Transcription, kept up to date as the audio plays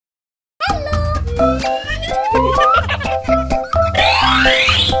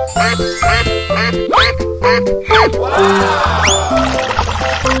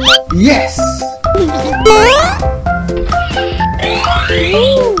Yes!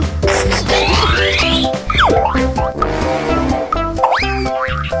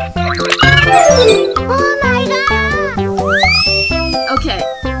 Oh my god! Okay.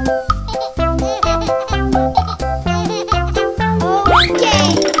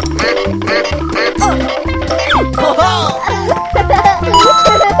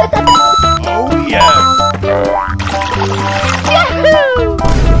 Oh yeah!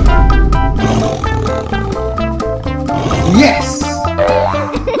 Yes!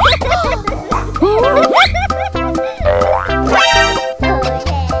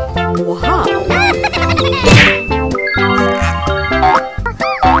 Wow.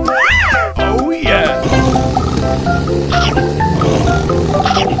 Oh yeah!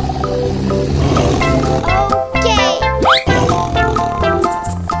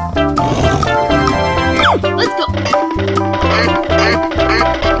 Let's go.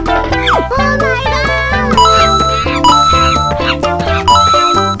 Oh my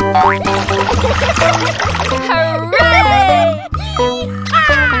Hooray!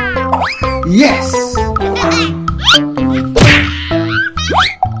 Yes!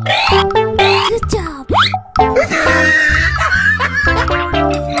 Good job!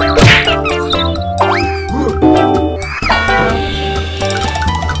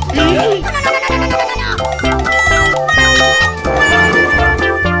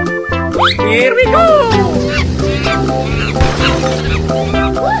 Here we go!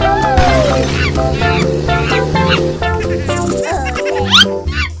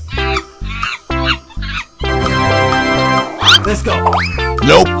 Let's go!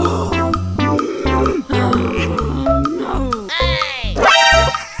 Nope!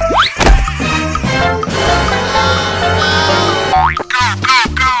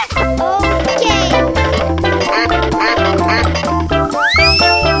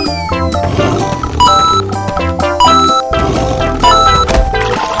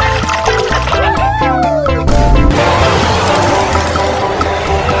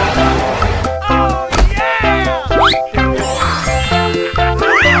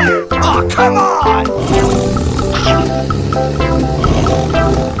 Come on!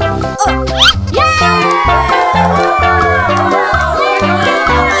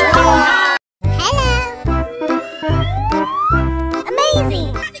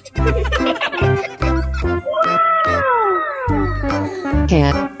 Amazing!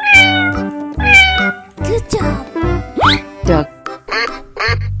 Cat, Good job! duck,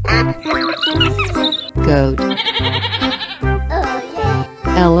 goat, Oh yeah!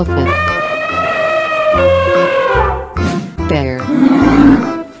 elephant, bear,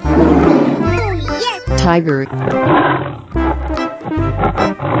 Oh yes! tiger,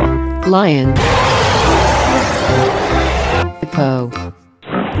 lion, hippo,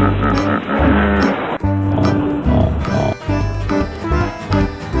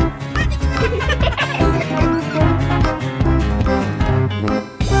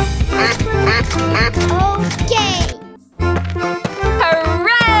 Okay!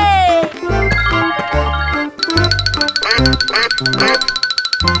 Hooray!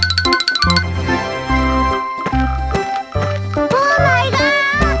 Oh my god!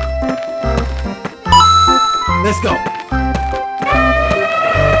 Let's go!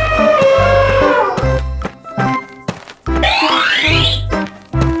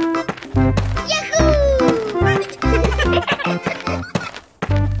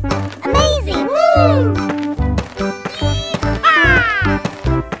 Amazing!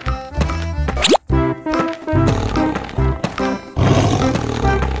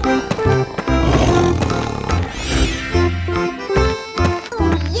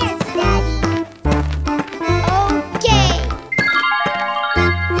 Oh yes, Daddy! Okay!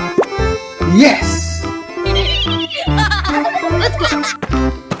 Yes! Let's go.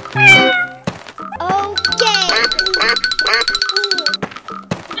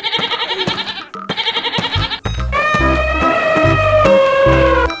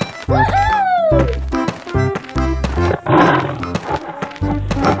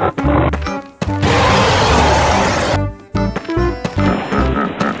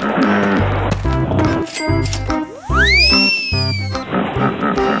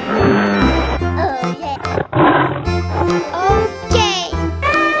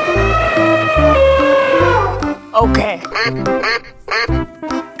 Okay.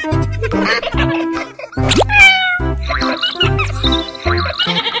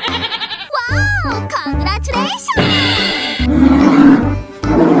 Wow! Congratulations!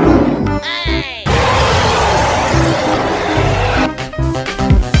 Hey.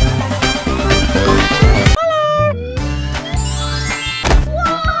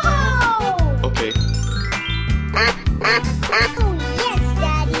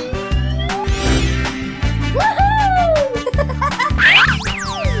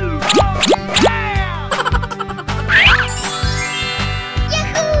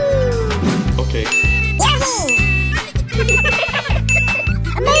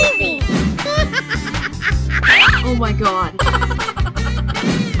 Oh my god.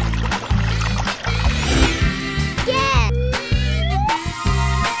 Yeah!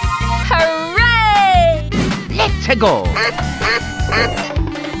 Hooray! Let's go. I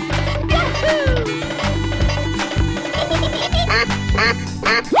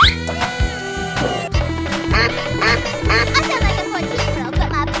sound like a 14-year-old, but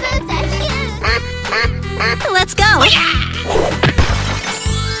my boobs are huge! Let's go!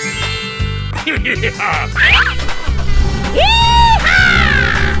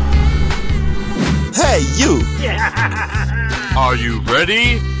 Hey, you! Are you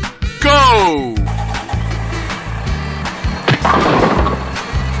ready? Go!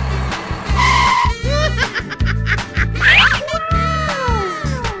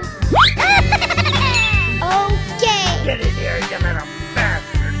 Okay! Get in here, you little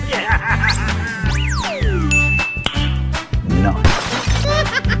bastard! No.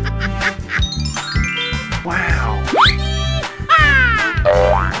 Wow.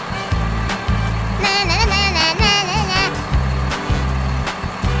 Na na na na na na na.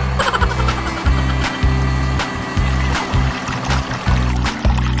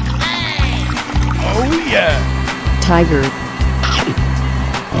 Oh yeah. Tiger.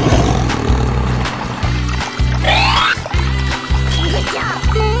 Good job!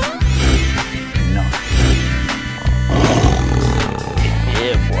 No.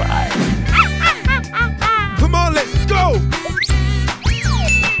 Yeah, boy. Come on, let's go!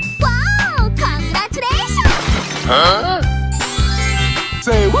 Wow! Congratulations! Huh?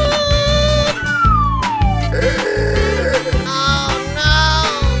 Say what?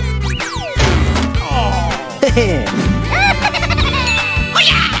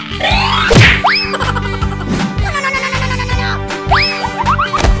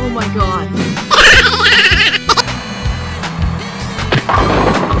 Oh my god.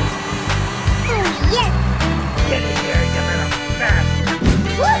 Oh, yes! Get in here, you little bastard!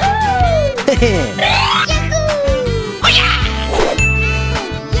 Woohoo! Yahoo! Oh,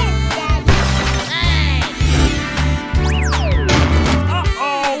 yes, Daddy!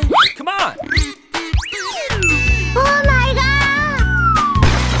 Uh-oh! Come on! Oh my god!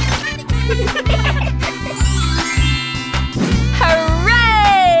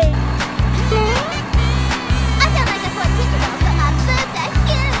 Hooray! I sound like a 14-year-old, but my boobs are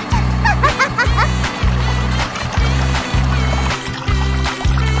huge!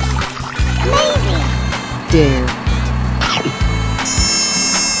 Amazing! Dare.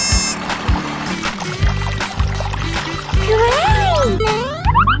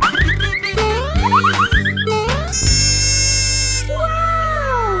 Wow!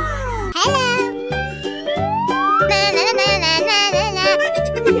 Hello! Na na na na na na na.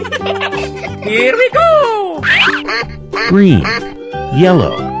 Here we go! green,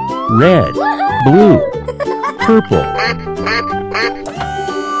 yellow, red, blue, purple.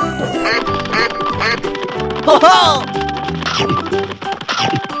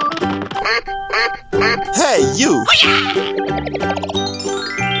 Hey, you!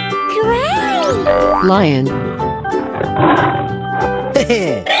 Great! Lion.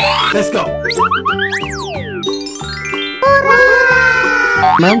 Let's go.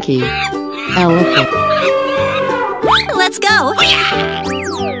 Monkey. Elephant. Let's go!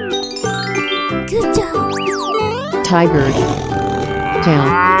 Good job! Tiger. Tail.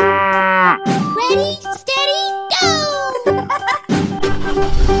 Ready, steady, go!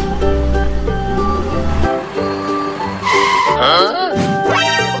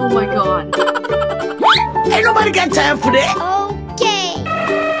 Oh my god. Ain't nobody got time for that! Okay!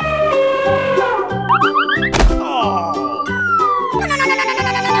 Oh. No, no, no, no, no, no,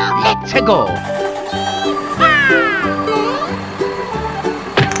 no, no, no! Let's go!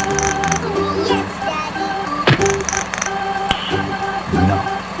 Oh, yes, Daddy! No.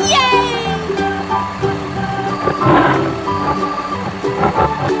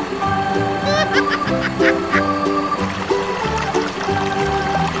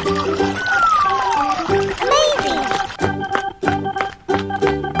 Amazing!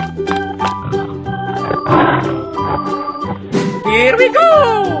 Here we go!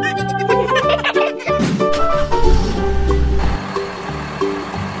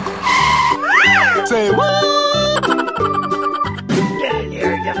 Say what? Get in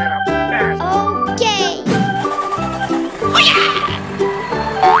here, you little bastard! Okay!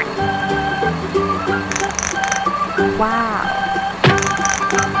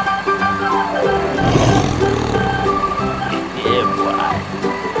 Yeah, boy.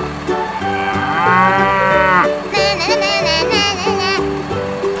 Na na na na na na na!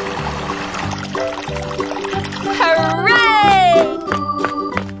 Hooray!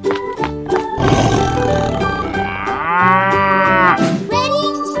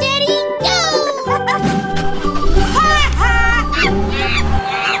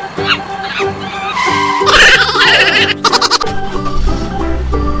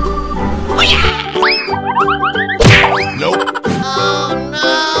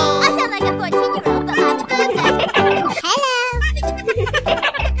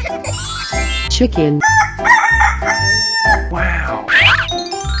 Chicken. Wow.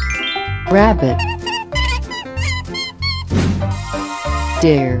 Rabbit.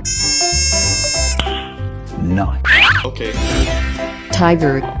 Deer. Nice. Okay.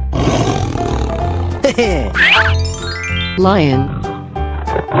 Tiger. Lion.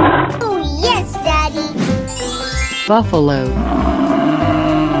 Oh, yes, Daddy. Buffalo.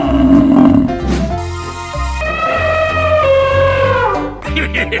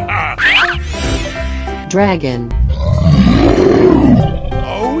 Dragon.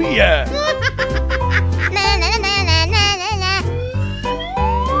 Oh, yeah. Na, na, na, na, na, na, na.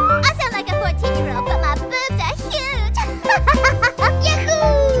 I sound like a 14-year-old, but my boobs are huge. Yahoo!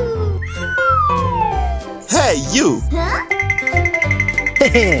 Hey, you. Huh?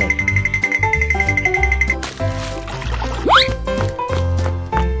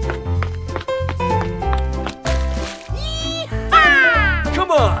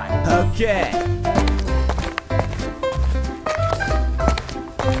 Come on. Okay.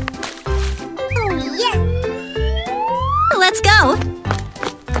 Oh, yes. Let's go.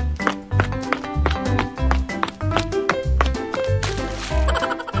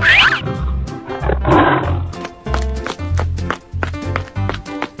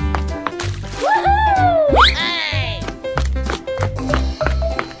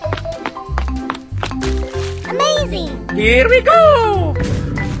 Amazing. Here we go.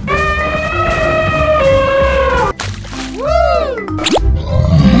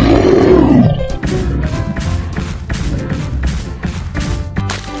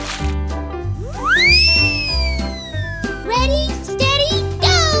 Ready, steady, go!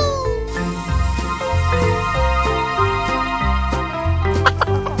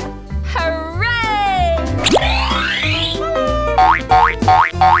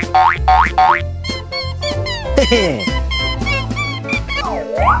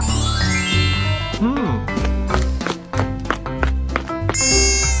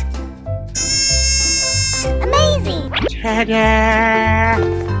 Amazing.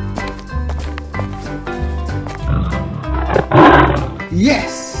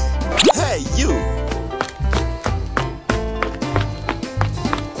 Yes. Hey, you.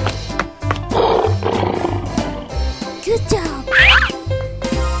 Good job.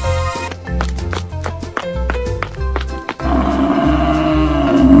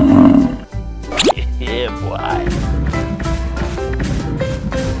 Yeah, boy.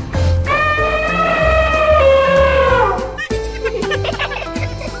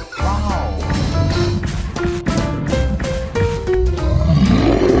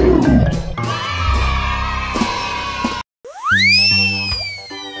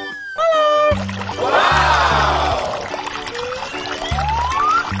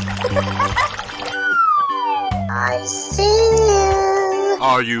 I see you.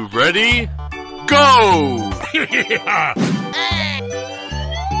 Are you ready? Go!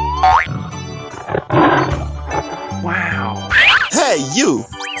 Wow. Hey, you.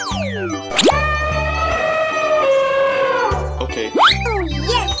 Okay. Oh,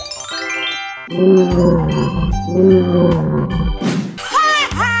 yes.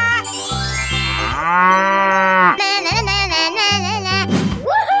 Na, na, na, na, na, na, na.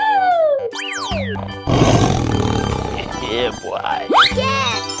 Woohoo! Yeah, boy.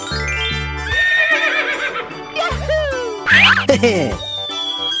 Yes! Yahoo!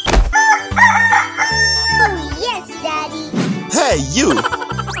 Oh, yes, Daddy. Hey, you.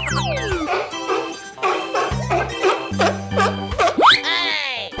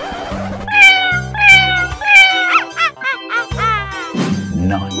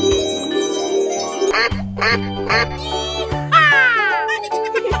 Nice.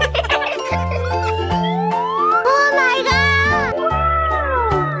 Oh my God!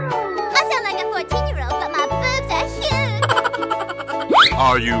 I sound like a 14-year-old, but my boobs are huge.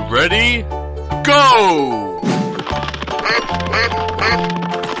 Are you ready? Go!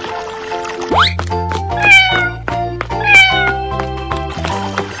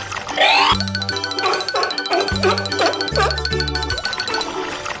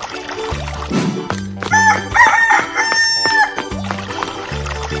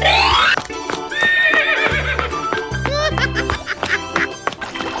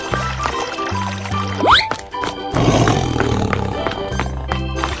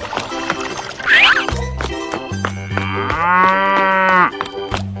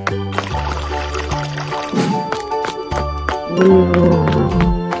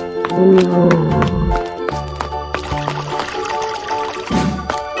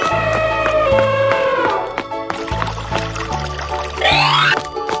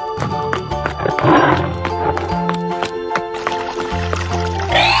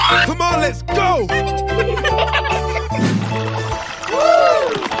 Come on, let's go!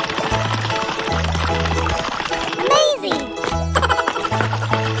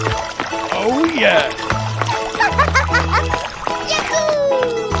 Booyah!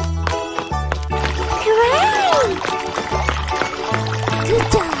 Great! Good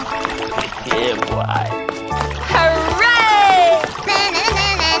job! Yeah, boy. Hooray!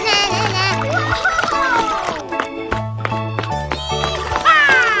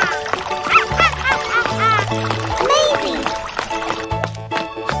 Amazing!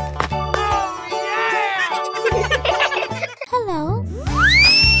 Hello?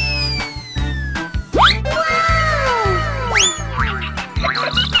 Wow!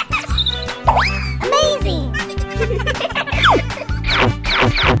 Amazing!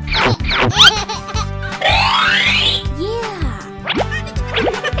 Yeah!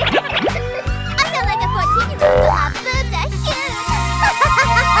 I feel like a 14-year-old, but my boobs are huge!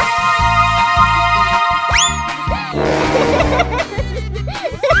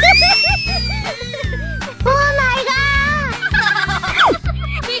 Oh my god!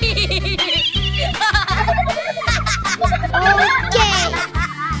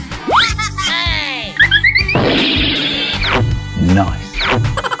 Nice.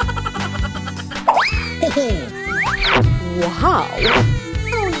 Wow!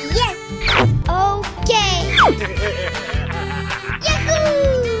 Oh yes! Okay! Yahoo!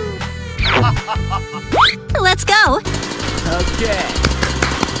 Let's go! Okay.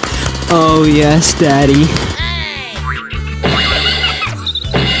 Oh, yes, Daddy.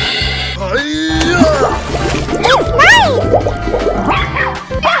 It's nice!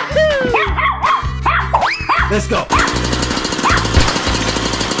 Let's go.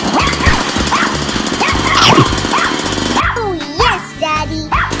 Oh yes, Daddy!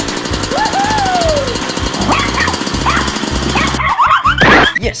 Woohoo!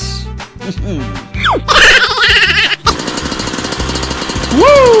 Yes.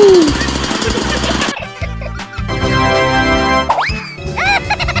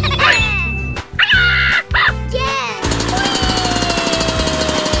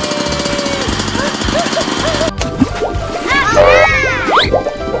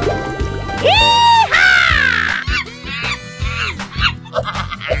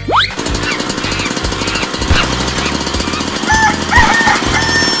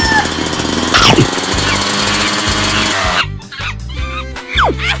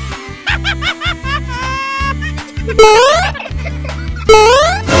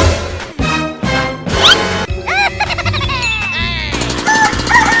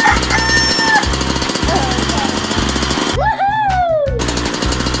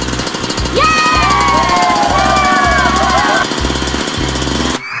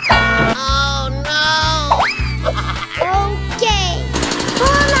 Okay!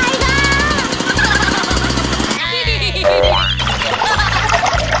 Oh my god!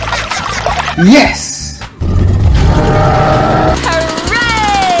 Yes.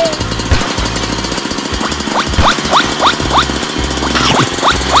 Hooray!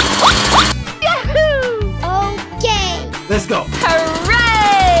 Okay! Let's go.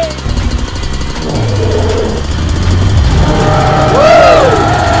 Hooray!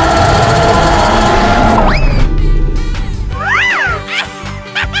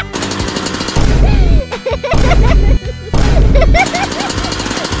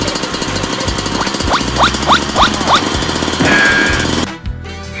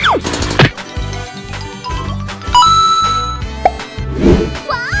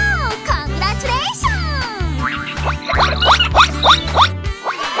 Wow! Congratulations!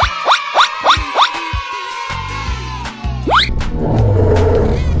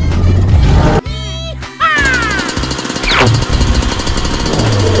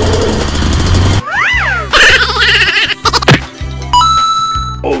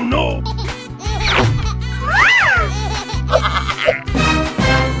 Oh no!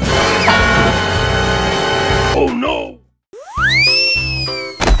 Oh no!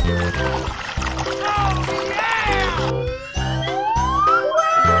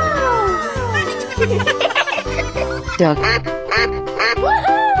 Duck.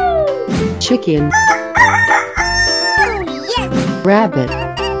 Chicken. Rabbit.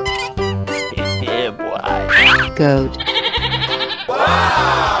 Yeah, boy. Goat.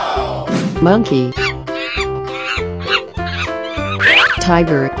 Monkey.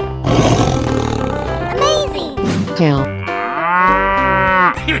 Tiger. Amazing! Cow.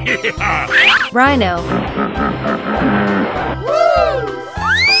 Rhino.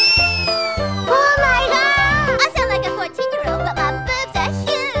 Oh my god! I sound like a 14-year-old, but my boobs are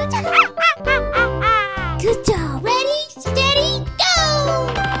huge! Good job! Ready, steady, go!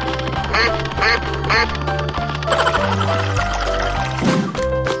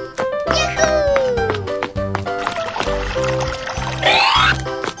 Yahoo!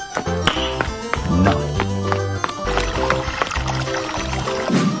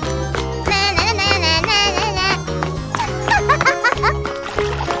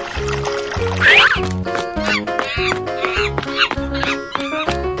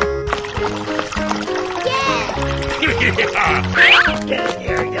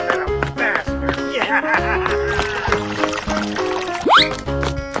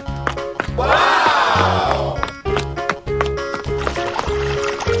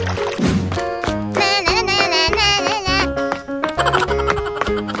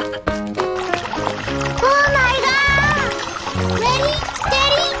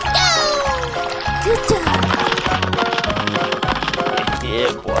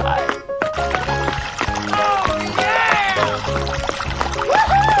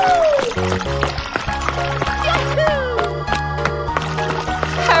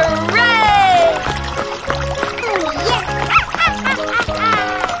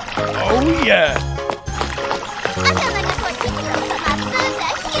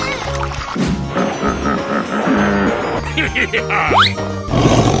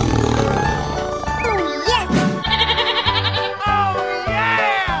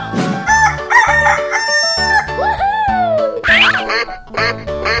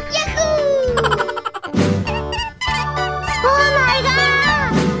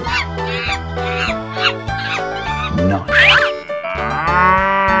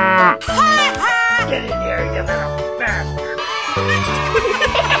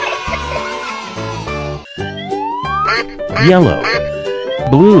 Yellow,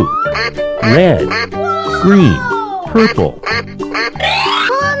 blue, red, green, purple.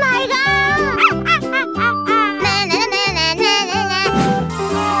 Oh my god! Na, na, na, na, na, na, na.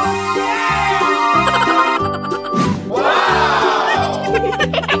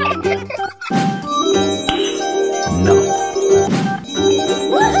 No.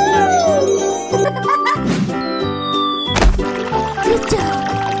 Good job.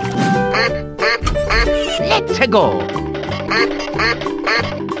 Let's go. Na,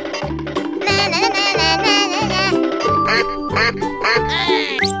 na, na, na, na, na, na.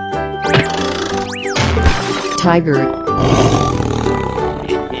 Tiger,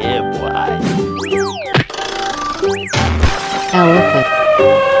 Yeah, boy. elephant,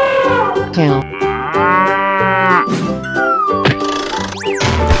 cow,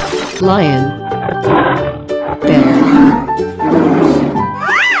 lion, bear,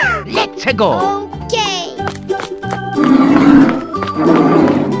 Let's go. Okay.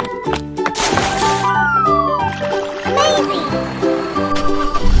 Amazing.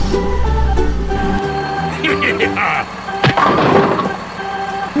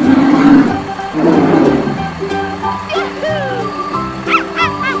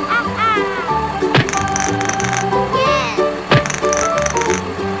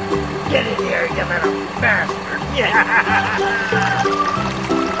 Get in here, you little bastard. Yeah.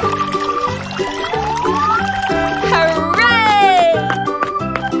 Hooray!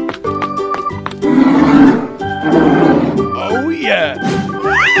 Oh, yeah.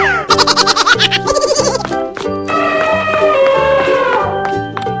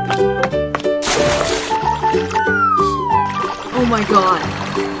 Oh my god.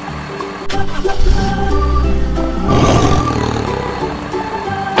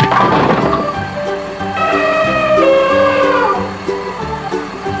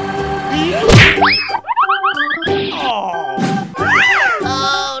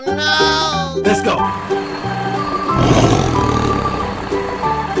 Let's go.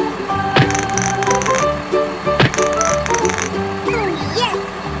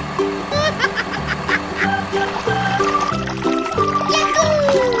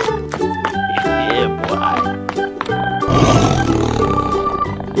 Yeah, boy.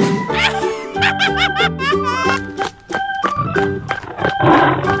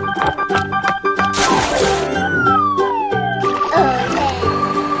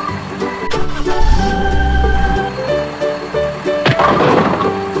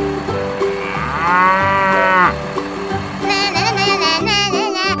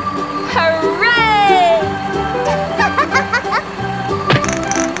 Hooray!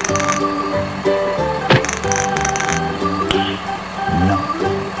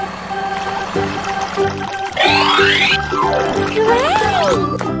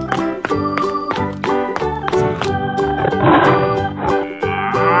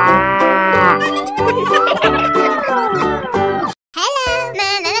 Hello. Na,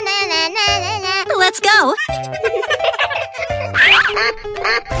 na, na, na, na, na, na. Let's go.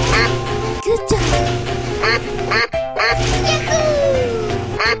 Good job. Yahoo!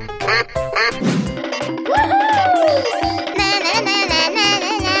 Na, na, na, na, na,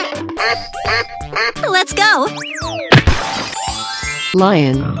 na, na. Let's go.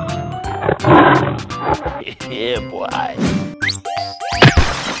 lion, Yeah, boy.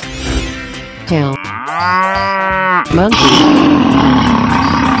 cow, monkey,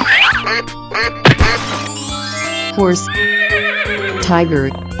 horse, tiger,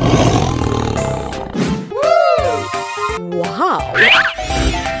 Wow.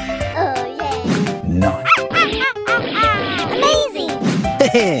 Oh yeah. Nice. Amazing.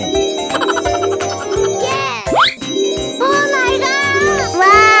 Yes. Oh my god.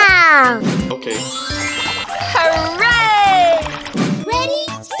 Wow. Okay. Hooray! Ready,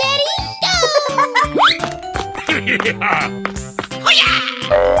 steady,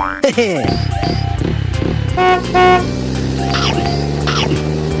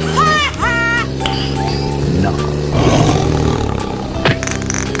 No.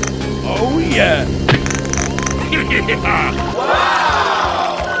 Oh, yeah. go.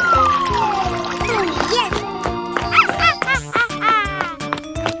 Yes.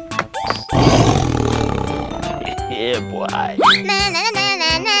 Yeah, Good boy.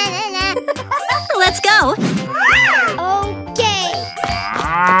 Let's go. Okay.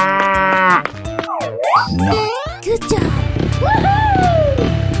 No. Good job. Woohoo!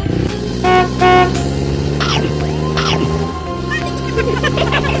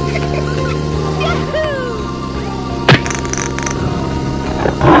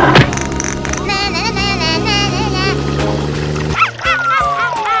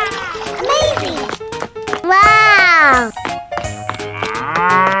 Amazing! Wow!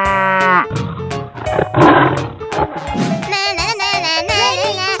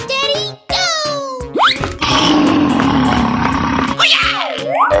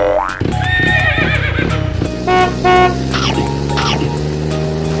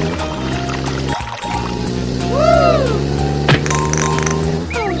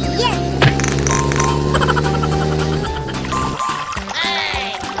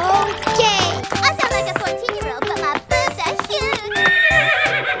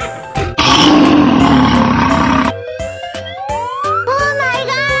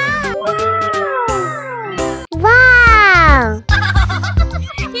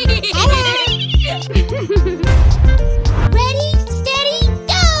 Ready, steady,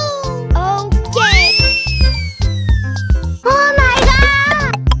 go!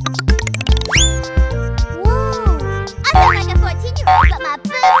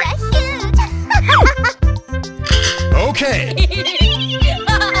 Okay.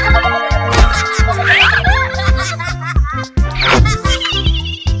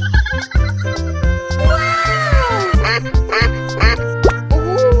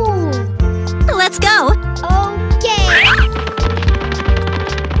 Let's go.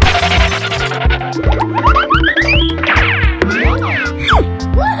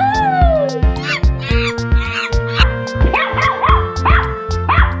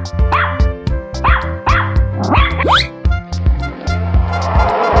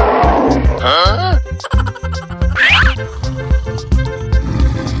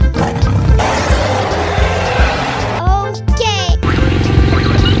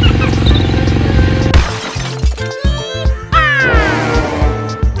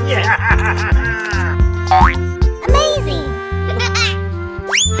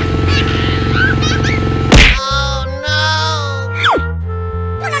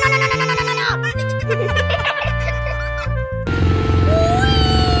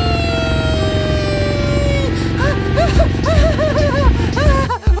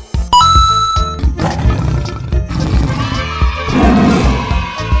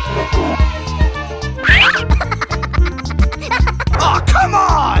 Oh, come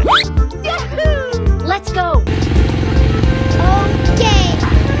on! Let's go.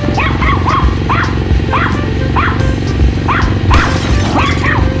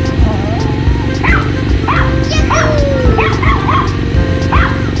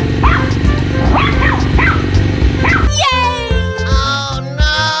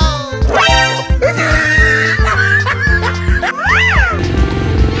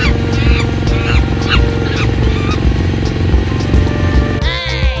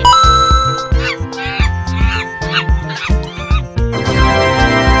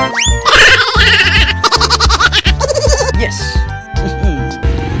 Yes.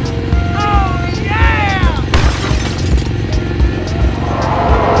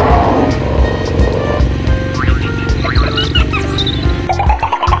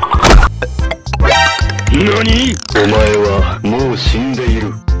 NANI?! お前はもう死んでい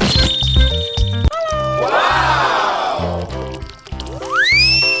る。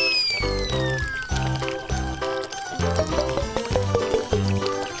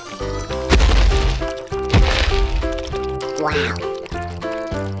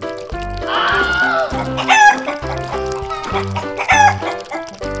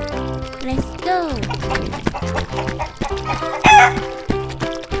Let's go.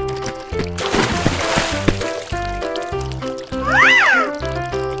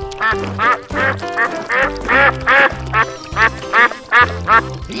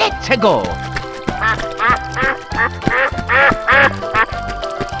 Let's go.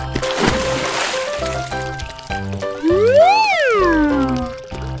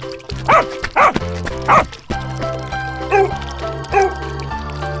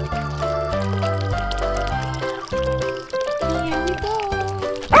 Here we go.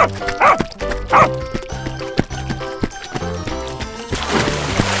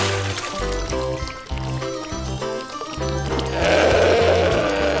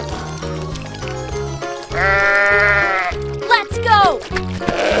 Let's go.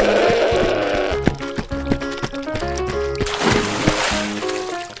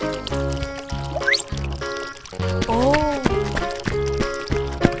 Oh.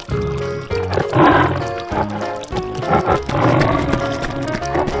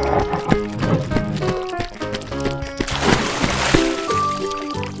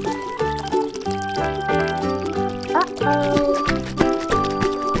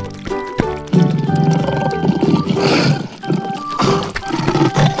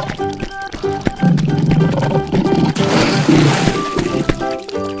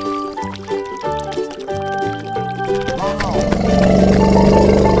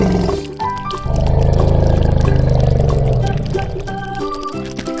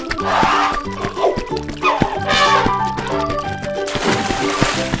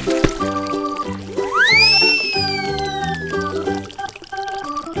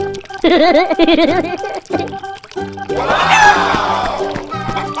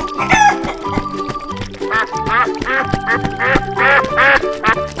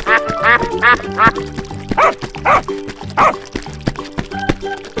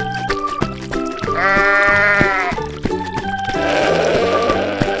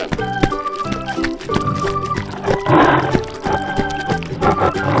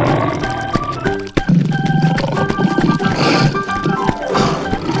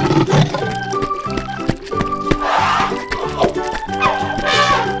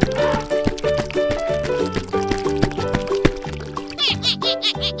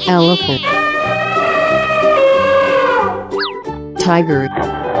 Elephant. Tiger.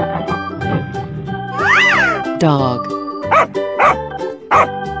 Dog.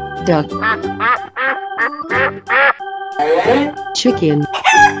 Duck. Chicken.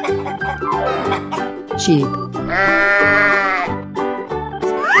 Sheep.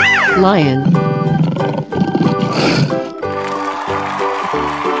 Lion.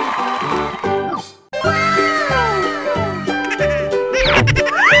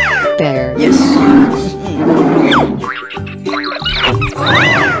 Bear. Yes.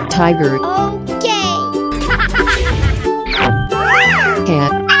 Tiger. Okay.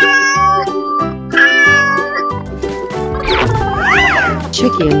 Cat.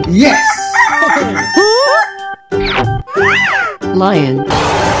 Chicken. Yes. Lion.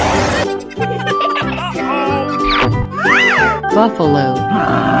 Buffalo.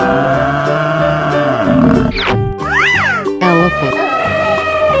 Elephant.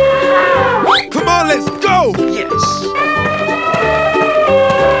 Come on, let's go. Yes.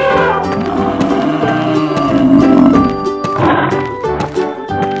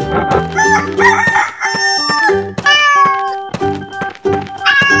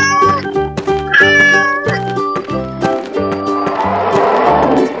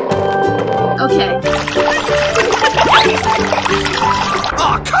 Okay.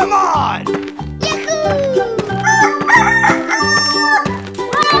 Oh, come on.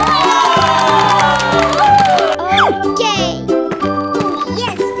 Okay.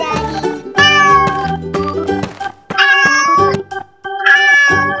 Yes, Daddy.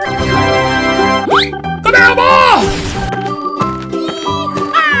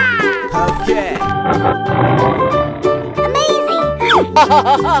 Okay. Amazing.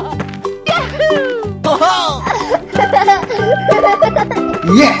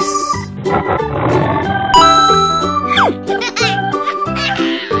 Yes.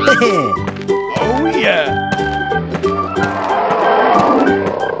 Oh yeah.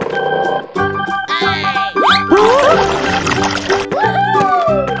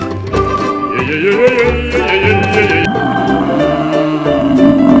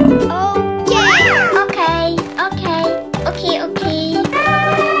 Okay.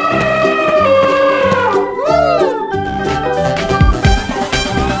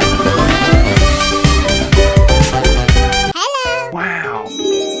 Hello. Wow.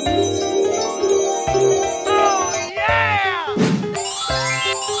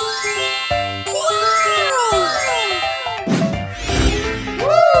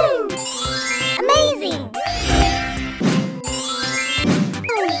 Amazing.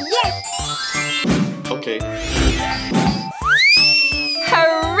 Yes. Okay.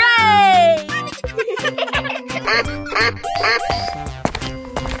 Hooray!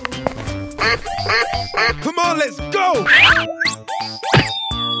 Come on, let's go.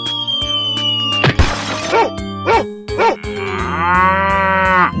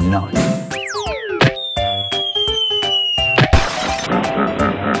 Nice.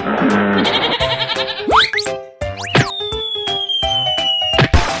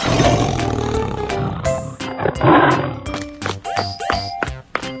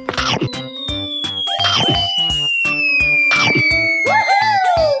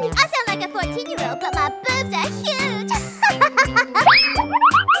 I sound like a 14-year-old, but my boobs are huge.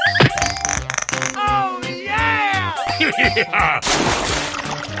 Oh, yeah!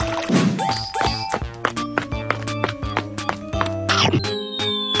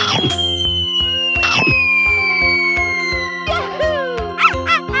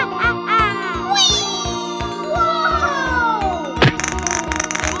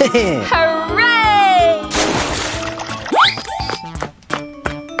 Hooray!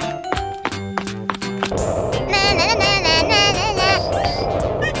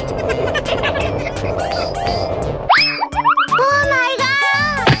 Oh my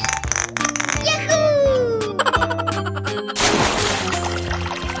god! Yahoo!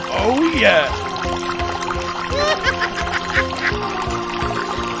 Oh yeah.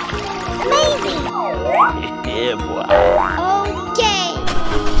 Amazing! Yeah, boy. Okay.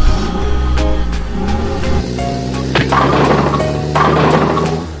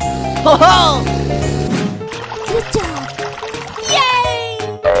 Good job. Yay!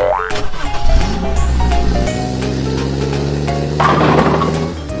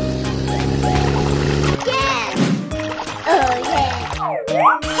 Yeah! Oh yeah!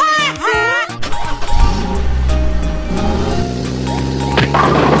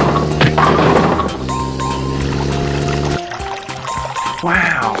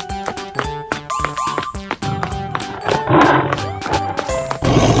 Wow.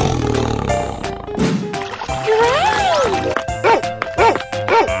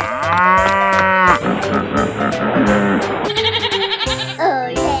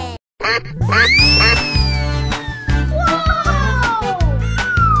 Oh yeah!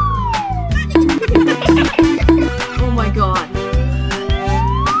 Oh my god.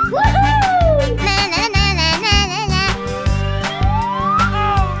 Woohoo! Na na na na na na na.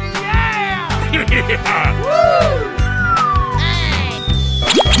 Woo!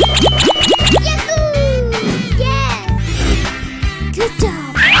 Yahoo! Yes! Good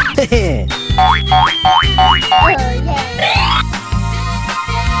job! Oh yeah! Oh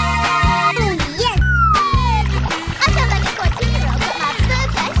yes! I sound like a 14-year-old, but my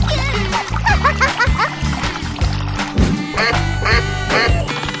boobs are huge!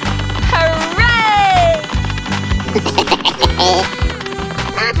 Hooray!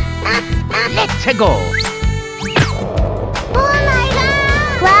 Let's go. Oh my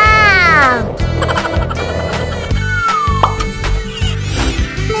god! Wow!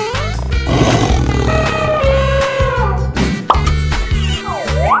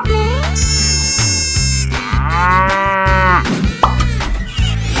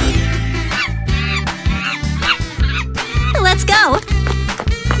 Let's go.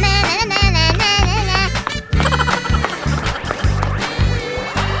 Na na na na na na na.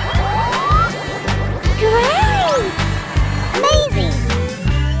 Great! Amazing!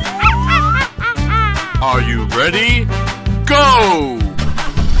 Are you ready? Go!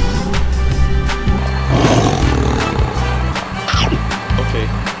 Okay.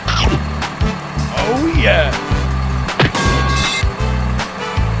 Oh yeah.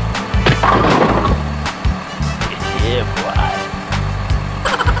 Yeah, boy.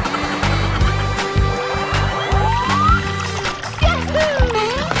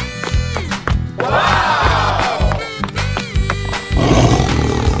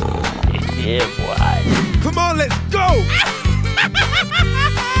 Yeah, boy. Come on, let's go.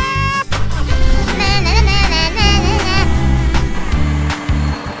 Na na na na na na na.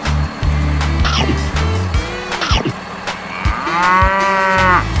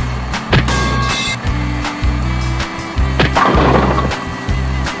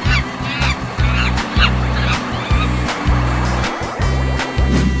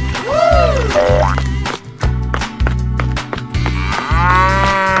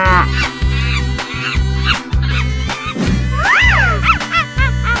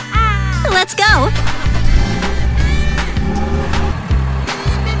 Let's go.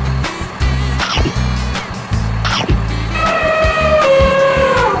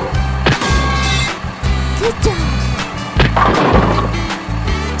 Good job!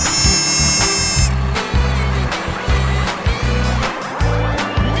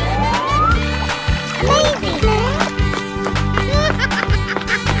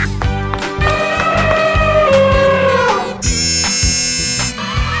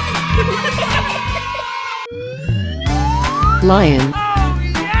 Lion,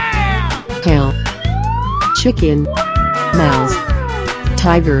 cow, chicken, mouse,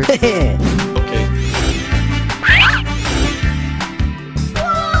 tiger, Okay.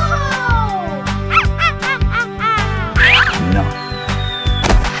 No.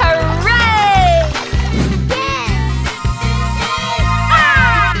 Hooray!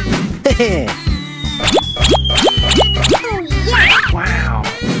 Oh yeah! Wow.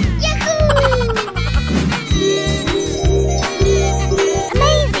 Yahoo!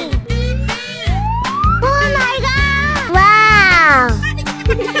 Amazing! Oh my god! Wow!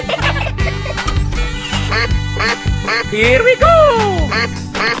 Here we go!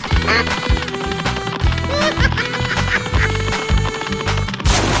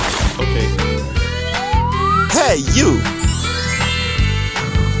 Okay. Hey, you!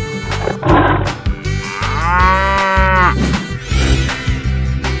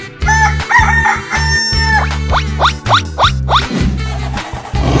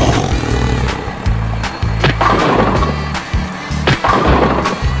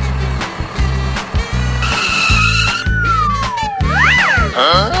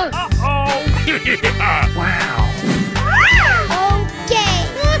 Wow. Okay!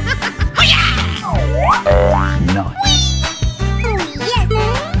 No.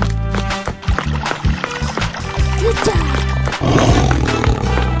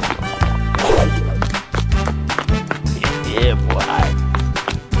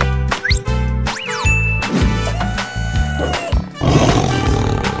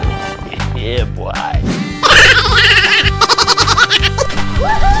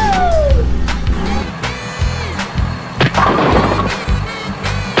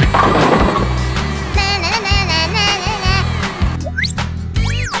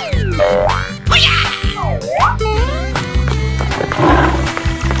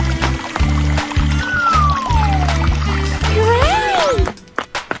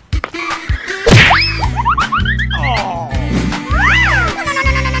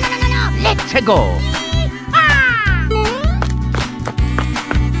 Lego.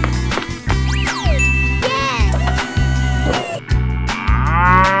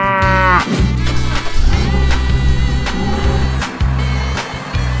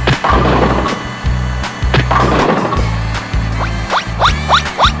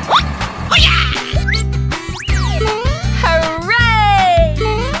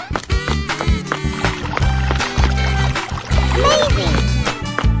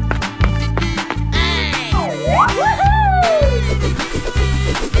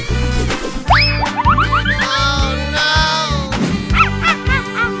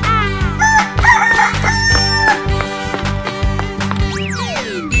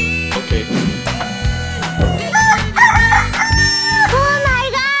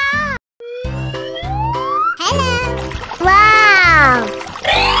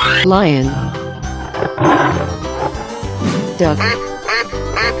 Lion, duck,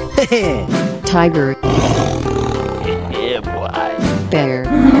 tiger, Yeah, boy. bear,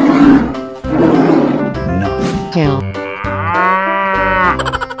 cow,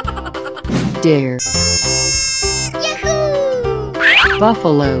 deer,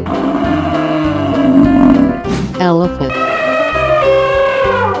 buffalo, elephant,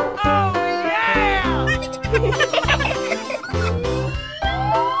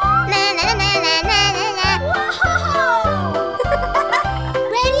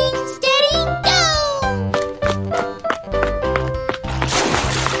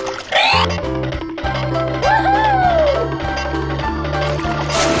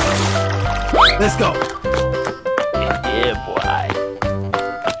 Let's go. Yeah, boy.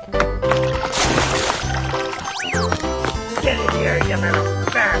 Get in here, you little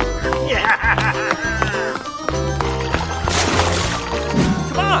bastard! Yeah!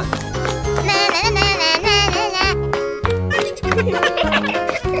 Come on.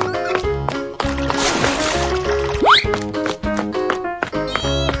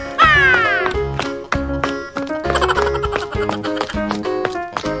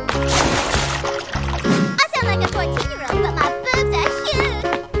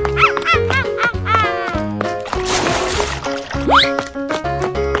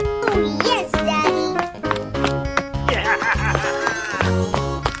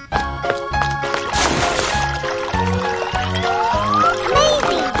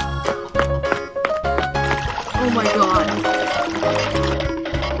 Oh my god.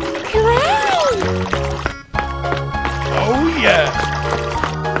 Oh, yeah.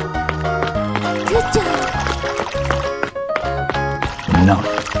 Good job. No.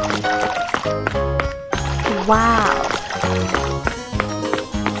 Wow.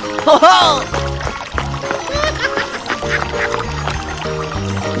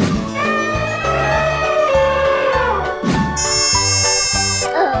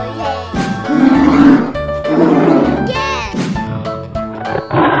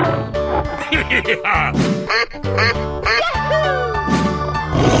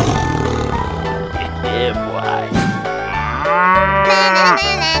 Yeah, boy.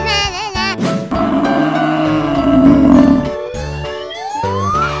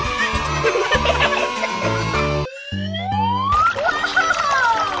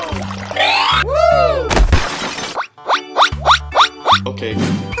 Okay.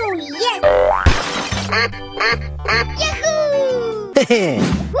 Oh, yes! Yahoo!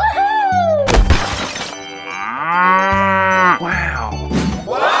 Wow.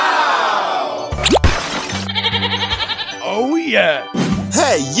 Oh, yeah.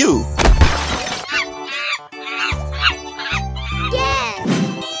 Hey, you!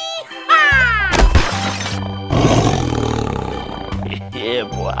 Yeah,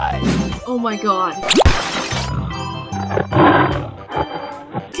 boy. Oh my god.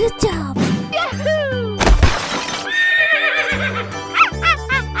 Good job! Yahoo!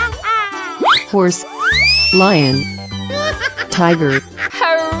 horse, lion, tiger,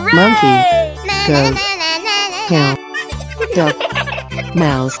 monkey, goat, cow, duck,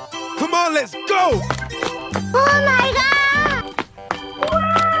 mouse. Come on, let's go. Oh my god!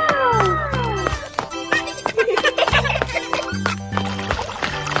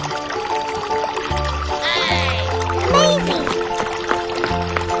 Amazing!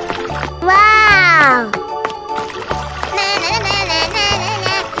 Wow!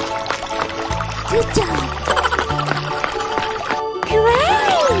 Good job!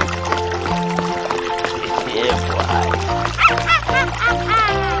 Great! Yeah, boy.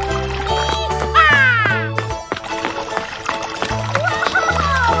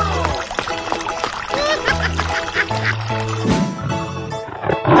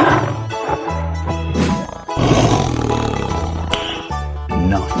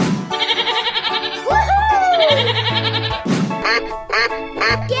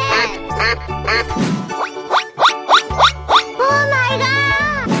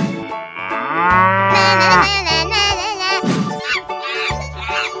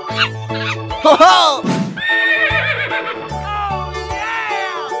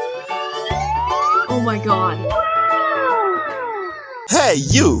 Hey,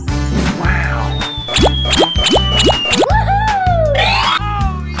 you! Wow.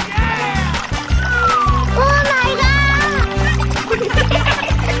 Oh my god!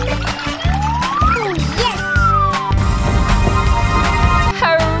 Yes!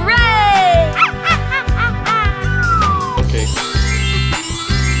 Hooray! Okay.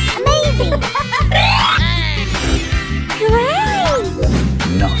 Amazing! Hooray!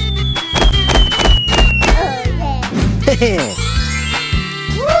 No. Oh yeah!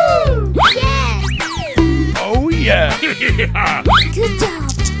 Woo! Yes! Oh yeah. Good job!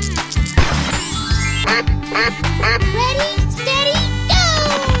 Ready, steady, go!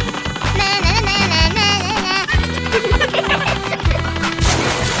 Na na na na na na na.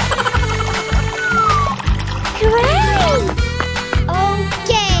 Hooray!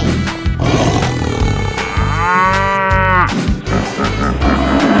 Okay.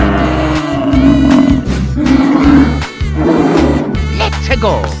 Let's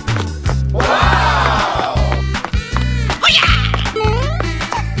go.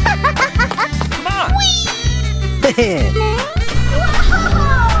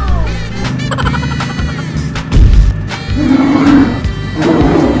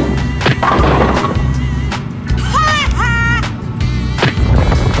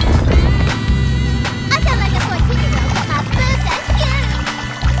 I sound like a 14-year-old, but my boobs are huge.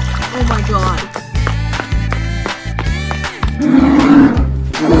 Oh my god.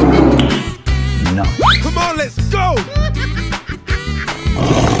 No. Come on, let's go.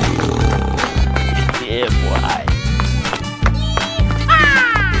 Yeah, boy.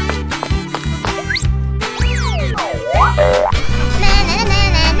 Na na na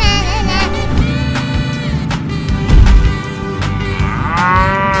na na na na.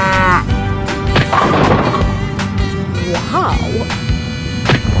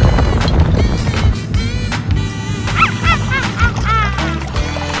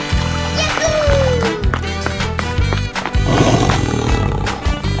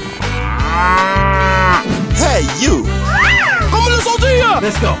 Hey, you!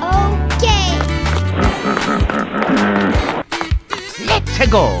 Let's go. Okay. Let's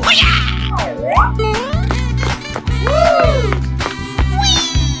go.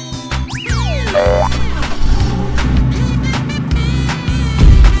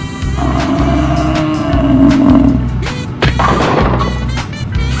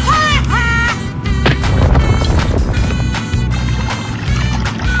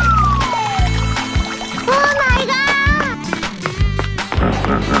 Oh my god!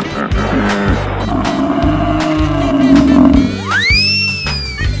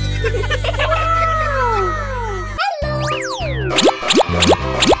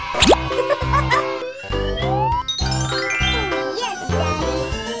 Yes, Daddy.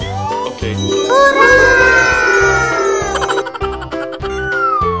 Okay.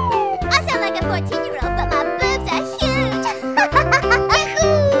 I sound like a 14-year-old, but my boobs are huge.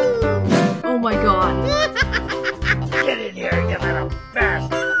 Oh my god. Get in here, you little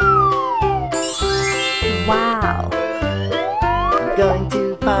bastard. Wow. I'm going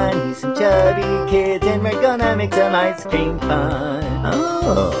to find me some chubby kids and we're gonna make some ice cream fun.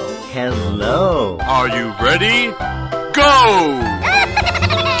 Oh, hello. Are you ready? Go!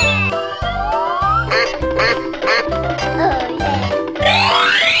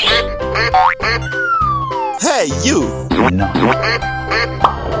 Oh yeah. Hey, you! No.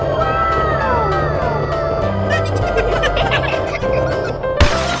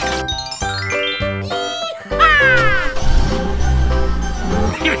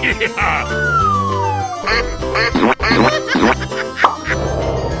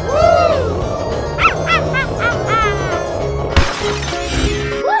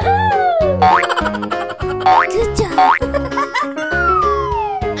 Good job.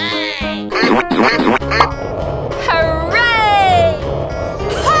 Hooray!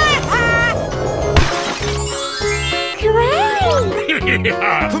 Hooray!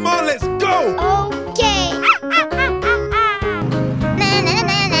 Come on, let's go. Okay. Na na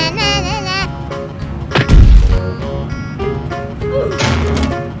na na na na na.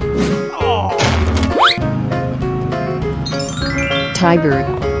 Tiger.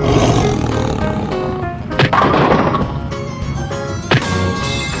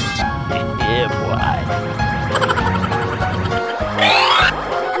 Yeah, boy.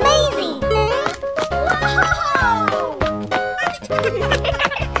 Amazing.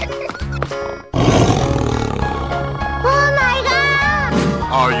 Oh my god.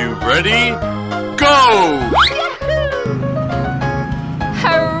 Are you ready? Go!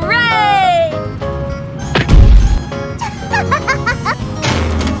 Hooray!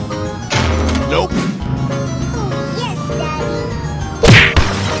 Nope. Yes, Daddy.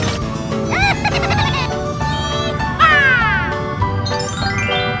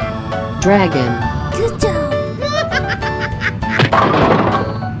 Dragon. Good job.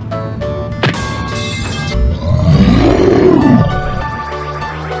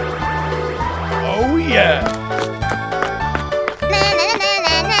 Oh yeah.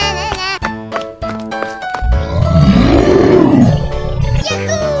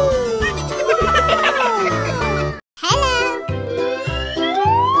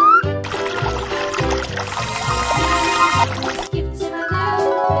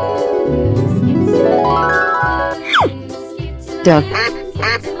 Duck.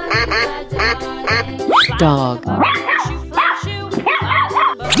 Dog.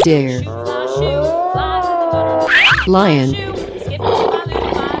 Deer. Lion.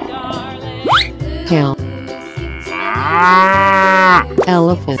 Cow.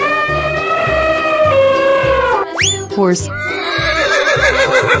 Elephant. Horse.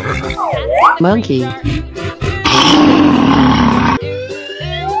 Monkey.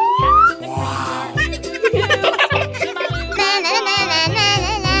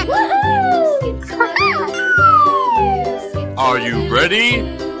 Are you ready?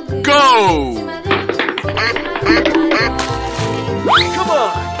 Go! Come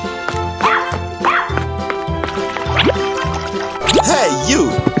on. Hey, you!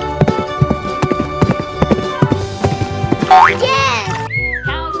 Yes!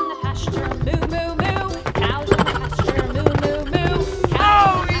 Cows in the pasture, moo moo moo. Cows in the pasture, moo moo moo.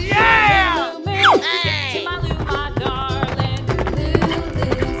 Oh yeah! Moo moo. Skip to my loo, my darling.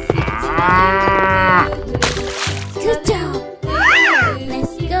 Good job.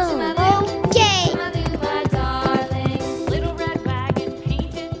 Let's go. Okay. Little red wagon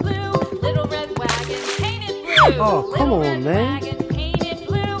painted blue. Little red wagon painted blue. Oh, come on, man. Wagon painted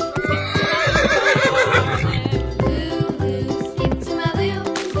blue. Skip to my loo.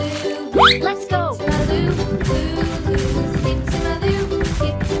 Let's go.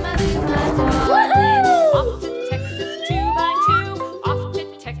 Off to Texas 2x2. Off to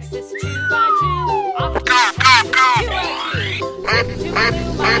Texas 2x2. Off to Texas 2x2.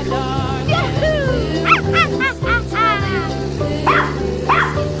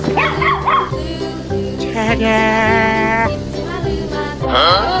 Skip to my loo, my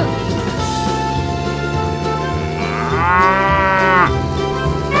darling.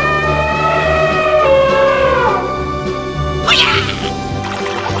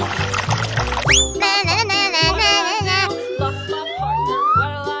 Lost my partner,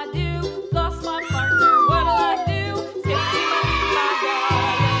 what'll I do? Lost my partner, what'll I do? Skip to my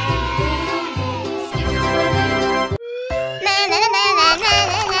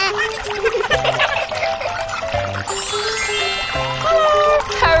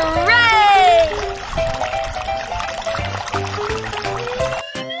Hooray!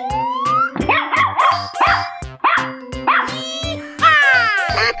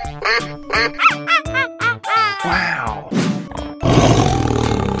 Wow.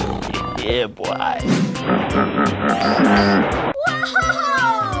 Yeah, boy.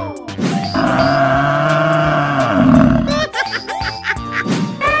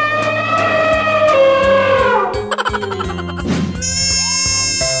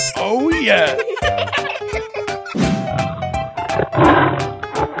 Oh yeah.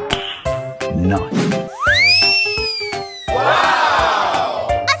 Nice. I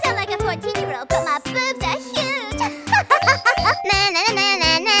sound like a 14-year-old, but my boobs are huge.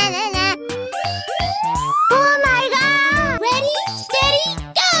 Oh my god! Ready, steady,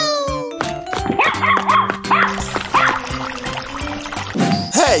 go!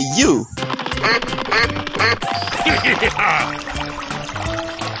 Hey, you!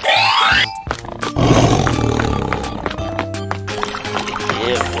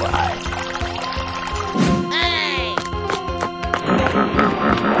 Yeah, boy.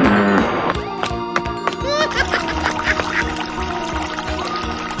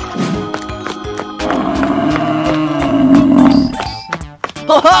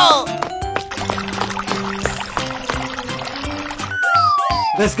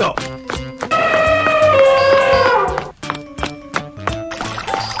 Let's go.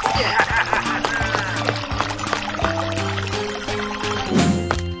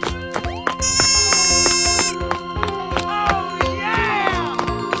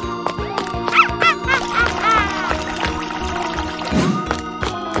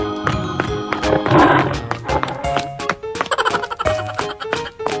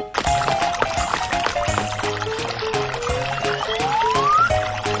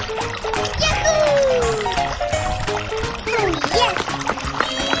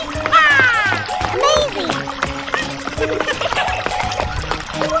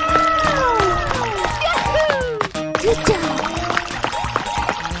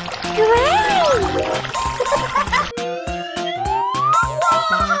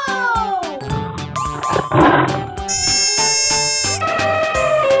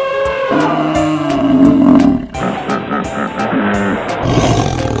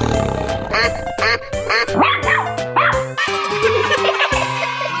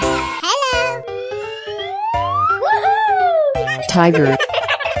 tiger,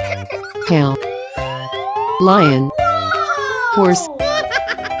 cow, lion, horse,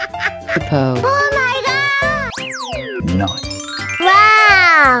 hippo. Oh my god! Nice.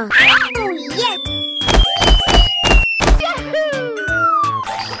 Wow! Oh yes!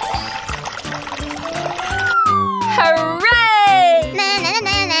 Hooray! Na, na,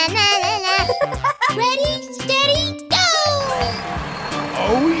 na, na, na, na, na. Ready, steady, go!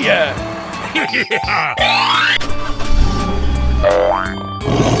 Oh, yeah.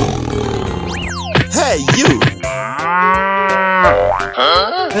 Hey, you!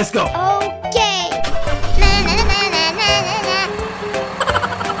 Let's go. Okay. Na, na, na, na, na, na, na.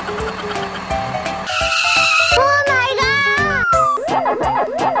 Oh my god!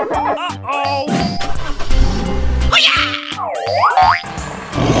 Uh-oh.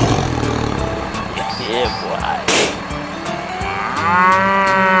 Yeah, boy.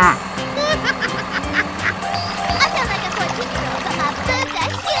 I sound like a 14-year-old, but my boobs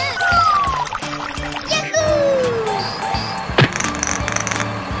are huge! Yahoo!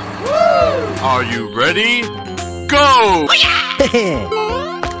 Are you ready? Go!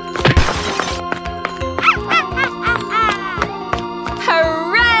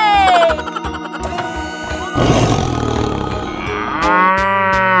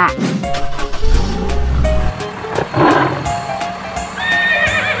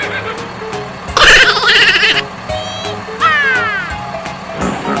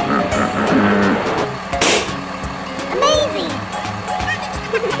 Amazing!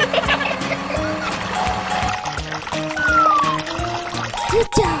 Good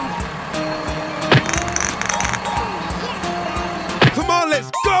job! Come on,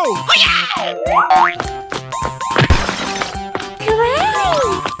 let's go!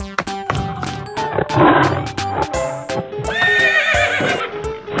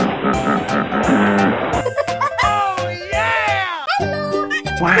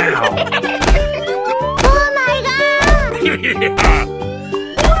 Wow. Oh my god!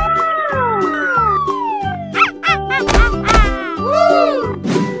 Woo!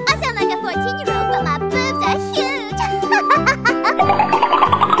 I sound like a 14-year-old, but my boobs are huge!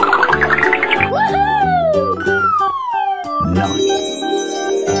 Woohoo! Nice.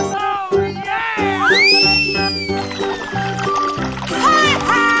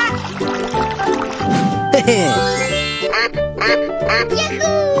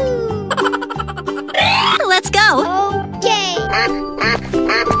 Yahoo! Let's go! Okay!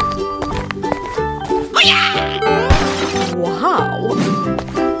 Wow.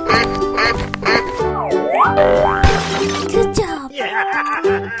 Good job! Oh yeah!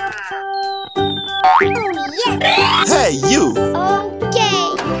 Hey, you! Okay!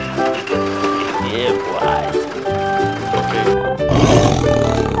 Yeah, boy.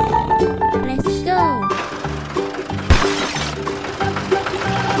 Let's go!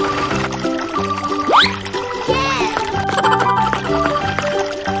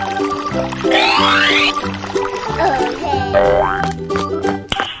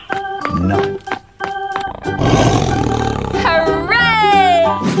 No. Hooray!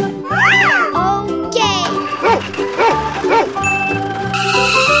 Okay!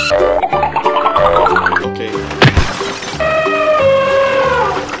 Okay.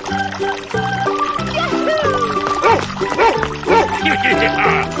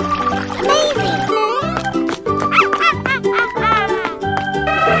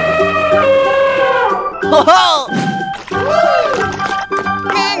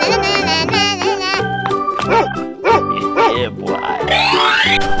 Yeah, boy.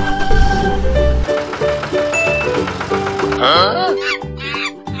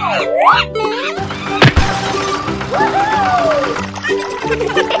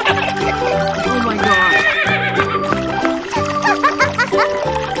 Oh my god.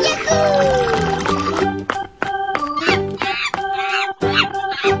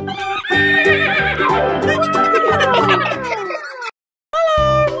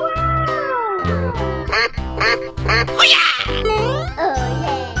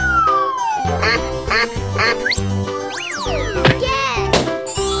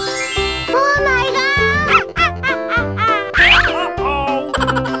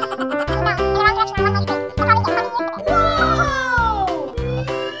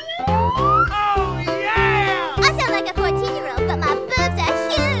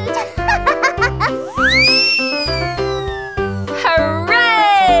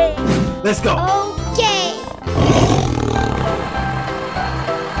 Let's go. Okay.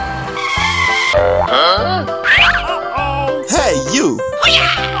 Hey, you!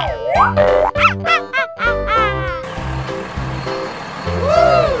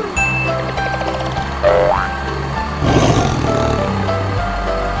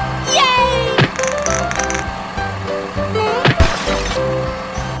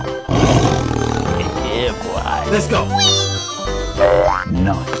 Let's go.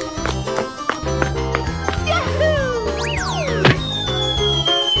 Nice.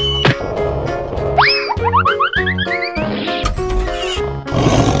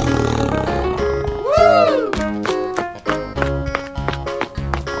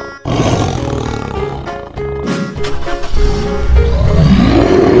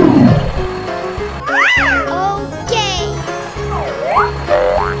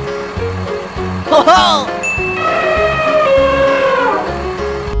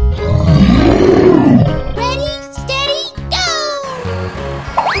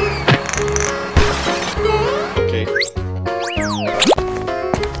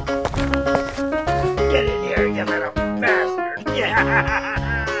 Get in here, you little bastard!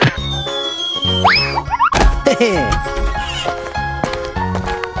 Yeah!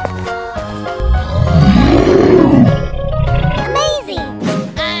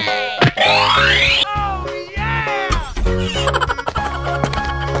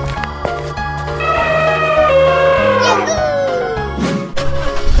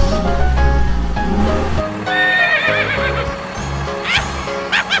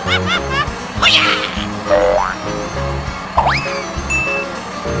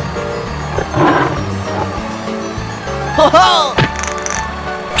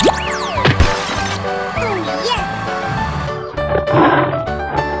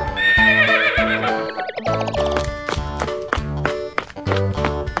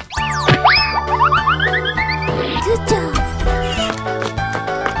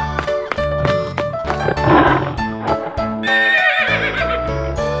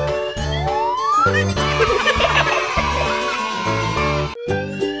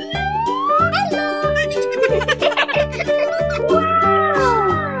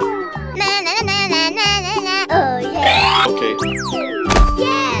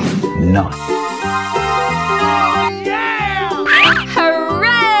 Nice.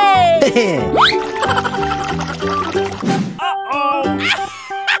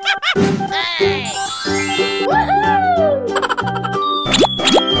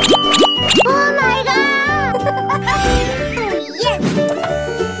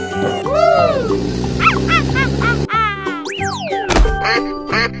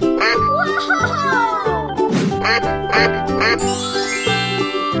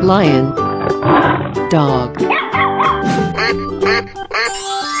 Lion, dog,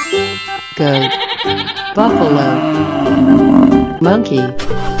 goat, buffalo, monkey.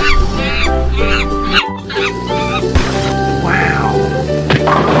 Wow.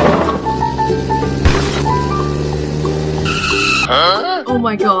 Huh? Oh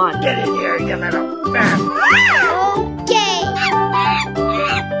my god. Get in here, you little bastard!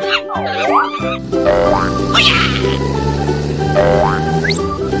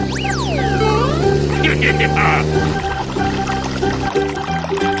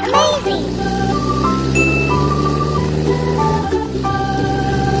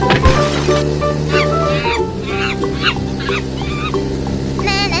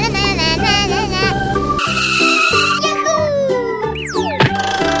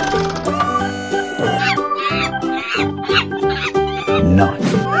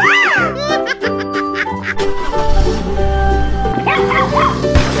 Nice.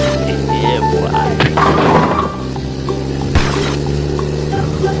 Yeah, boy.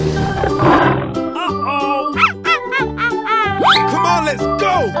 Come on, let's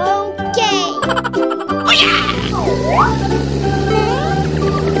go.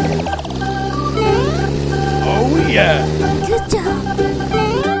 Oh, yeah.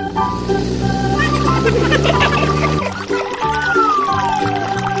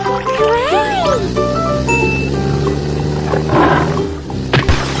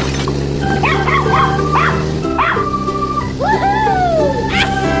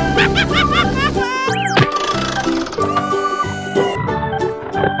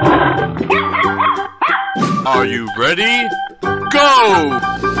 Are you ready? Go!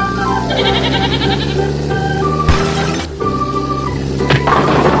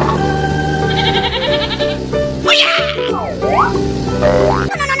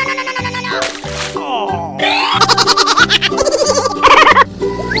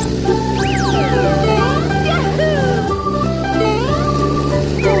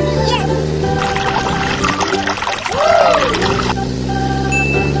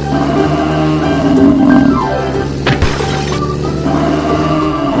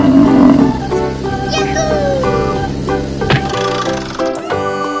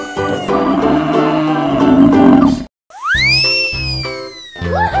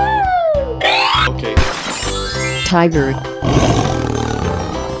 Tiger,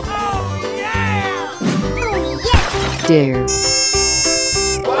 Deer.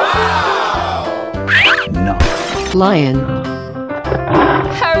 No. Lion.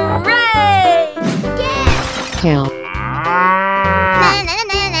 Hooray! Cow.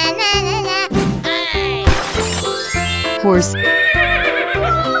 Horse.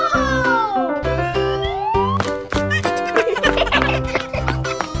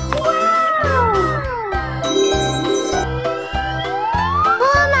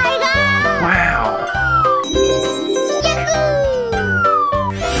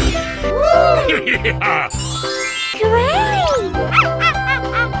 Yeah. Great!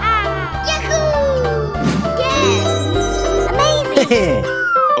 Yahoo! Yeah! Amazing!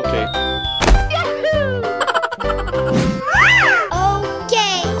 Okay. Yahoo!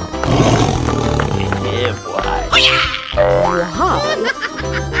 Okay. Yeah, boy. Wow.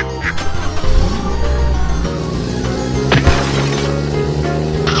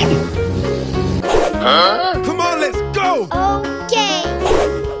 Huh? Come on, let's go. Okay.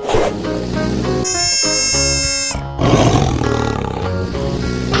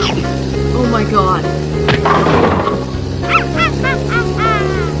 Oh my god.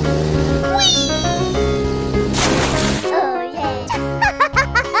 Oh yeah.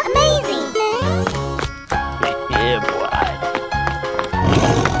 Amazing. Yeah, boy.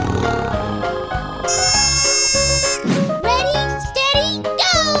 Ready, steady,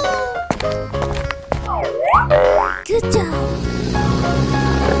 go! Good job.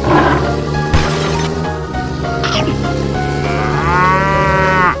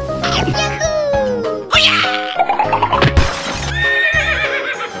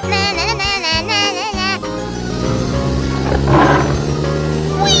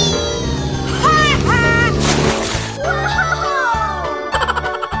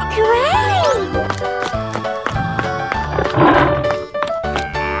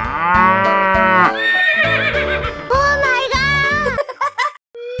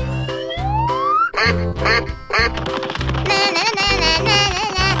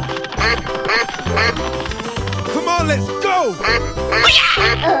 Come on, let's go.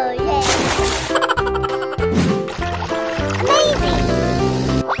 Oh yeah. Amazing.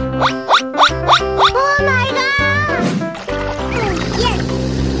 Oh my god. Yes.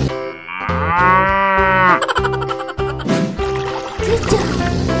 Good job.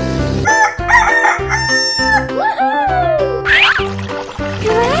 Woohoo!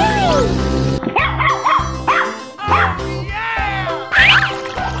 Great. Yeah.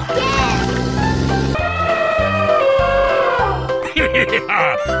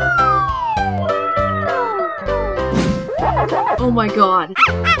 Oh my god.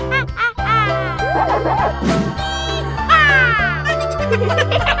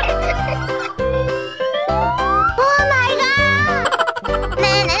 Oh my god!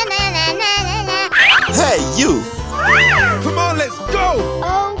 Hey, you. Come on, let's go.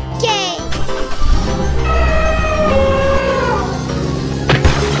 Okay.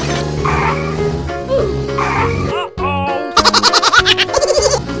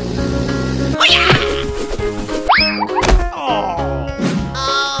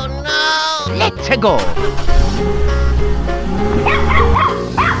 Let's go.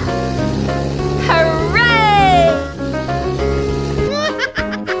 Hooray!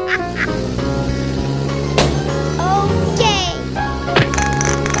 Okay.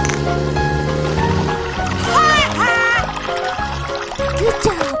 Good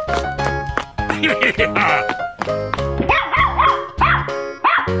job. Yeah.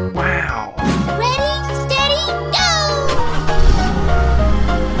 Wow. Ready, steady, go!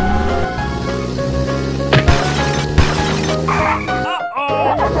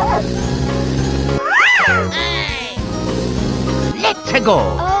 Let's go.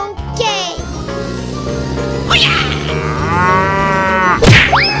 Okay.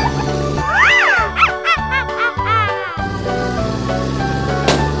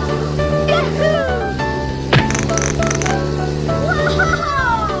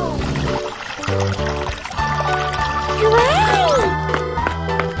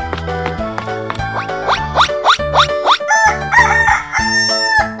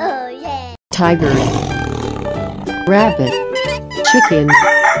 Tiger. Rabbit. Chicken.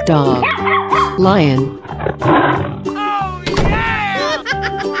 Dog. Lion.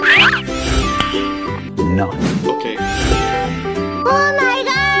 No. Okay. Oh my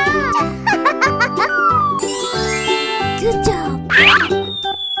god! Good job!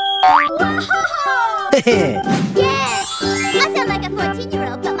 Yes! I sound like a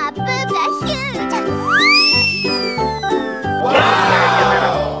 14-year-old, but my boobs are huge! Wow! You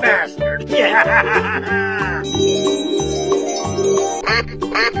little bastard! Yeah!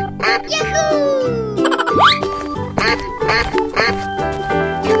 Yahoo!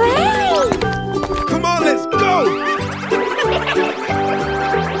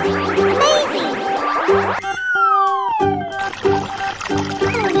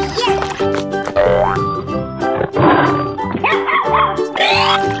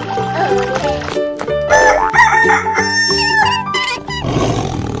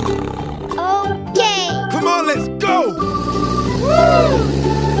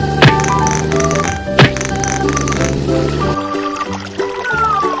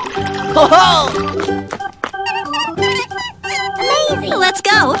 Amazing! Let's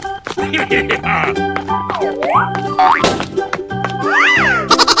go!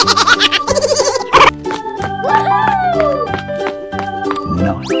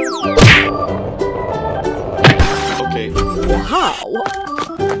 Okay. Wow.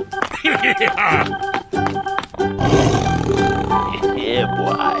 Yeah,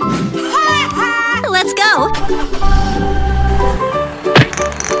 boy. Let's go!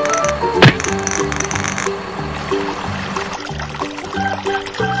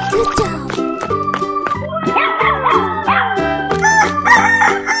 Good job!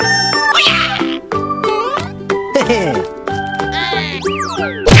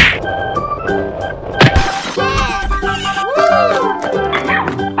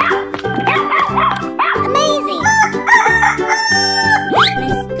 Amazing!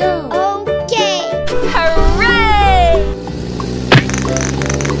 Let's go! Okay! Hooray!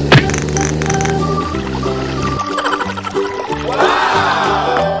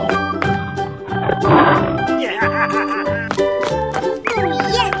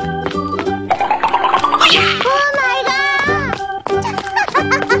 Oh my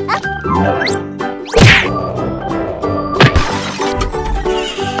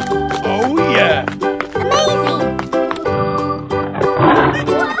Oh, yeah. Amazing!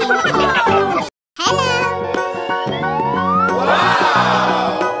 Hello!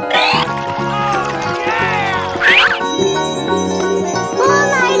 Oh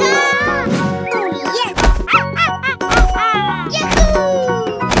my god! Oh yes! Yahoo!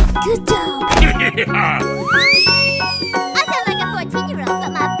 Good job! I sound like a 14-year-old,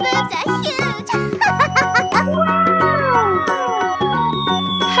 but my boobs are huge!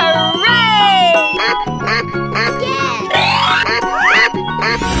 Hooray!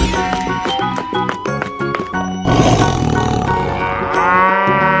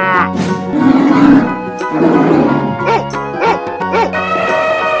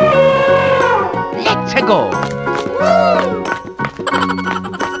 Let's go.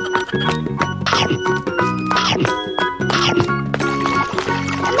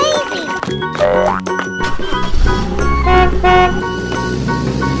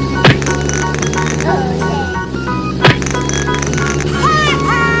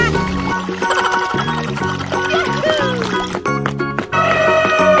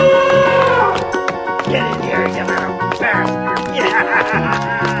 Get in here, you little bastard! Yeah!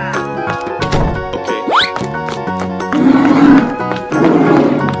 Okay.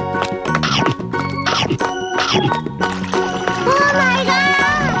 Oh my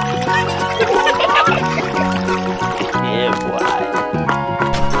god! Yeah, boy.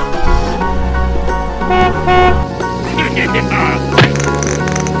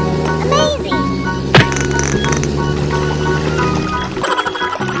 Amazing!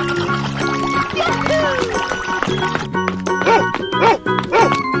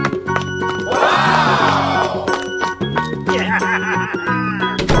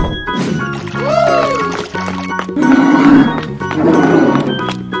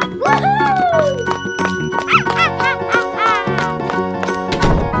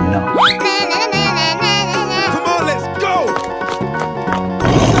 Come on, let's go.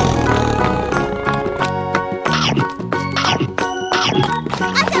 I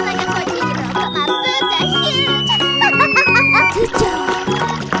sound like a 14-year-old, but my boobs are huge! Good job!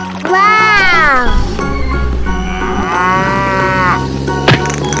 Wow!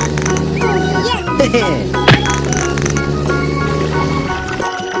 Oh, yes!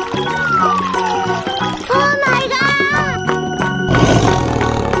 Oh my god!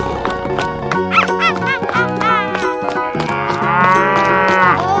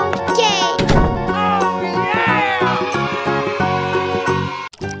 Okay!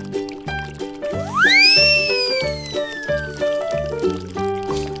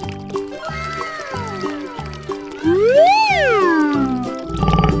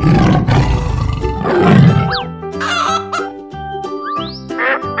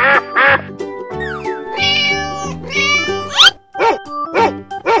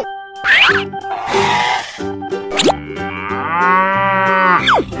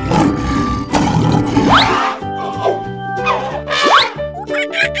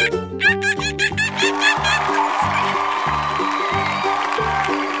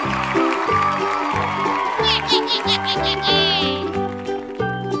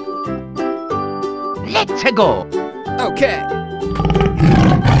 Let's go. Okay.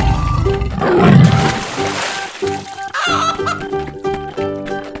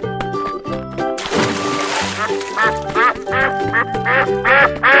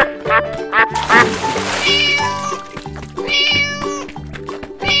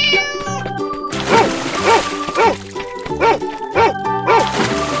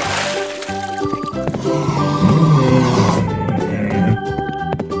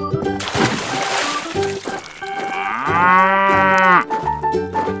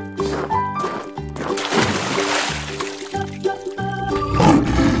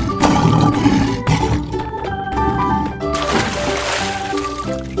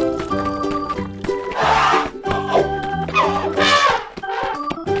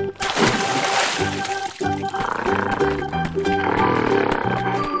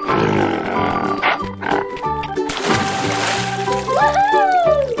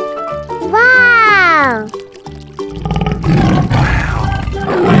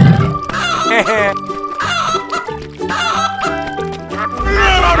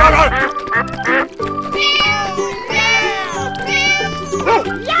 Oh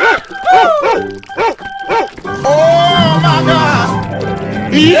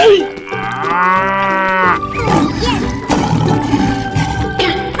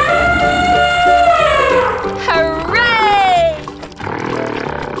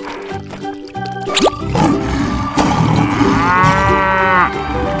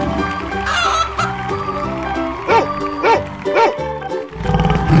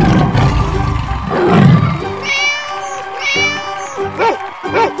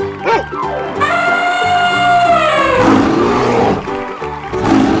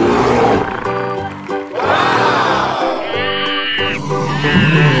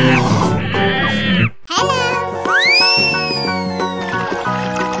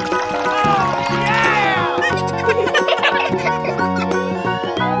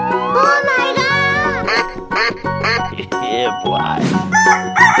my God! Yeah, boy.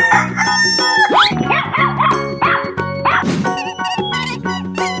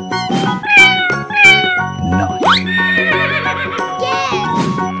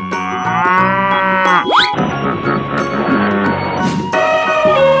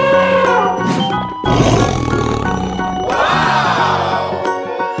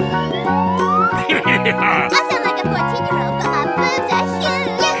 I sound like a 14-year-old, but my boobs are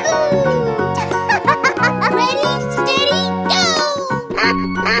huge. Yahoo! Ready, steady,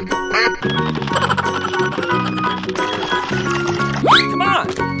 Come on!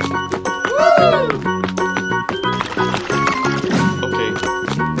 go! Okay.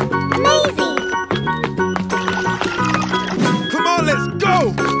 Amazing! Come on, let's go!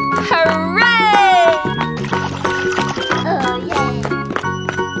 Hooray! Oh, yeah.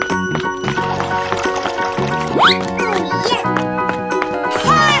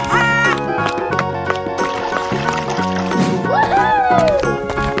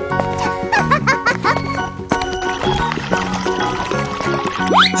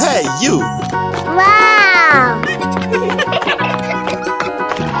 Hey, you! Wow! Let's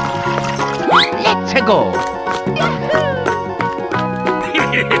go.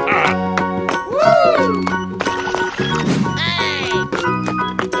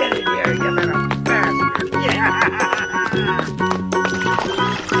 Get in here, you little bastard!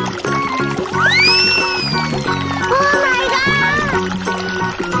 Oh my God!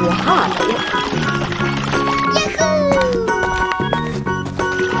 Why? Yahoo!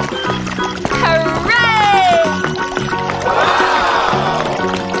 Hooray!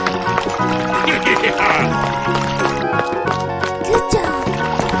 Good job!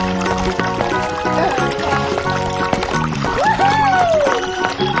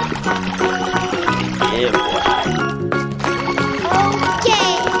 Yeah, boy.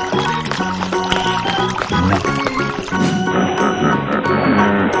 Okay!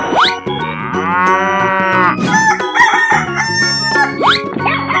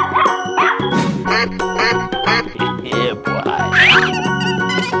 Yeah, boy.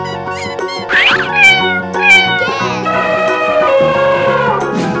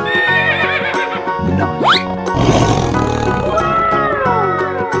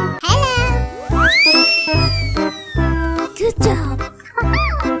 Hello! Good job!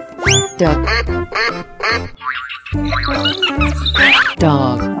 duck,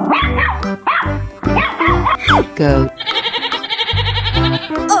 dog, goat,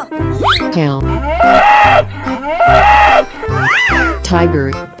 cow,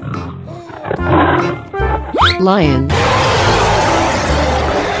 tiger, lion,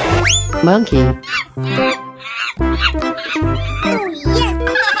 monkey,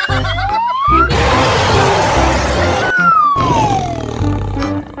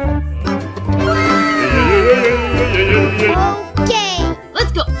 Okay!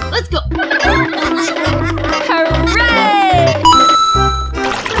 Let's go! Let's go! Hooray!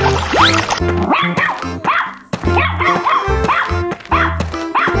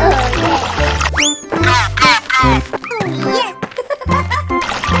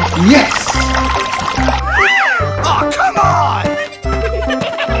 Yes! Oh, come on!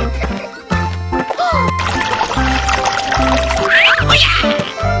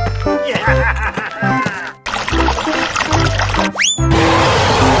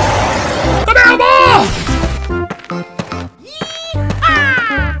 Banana ball!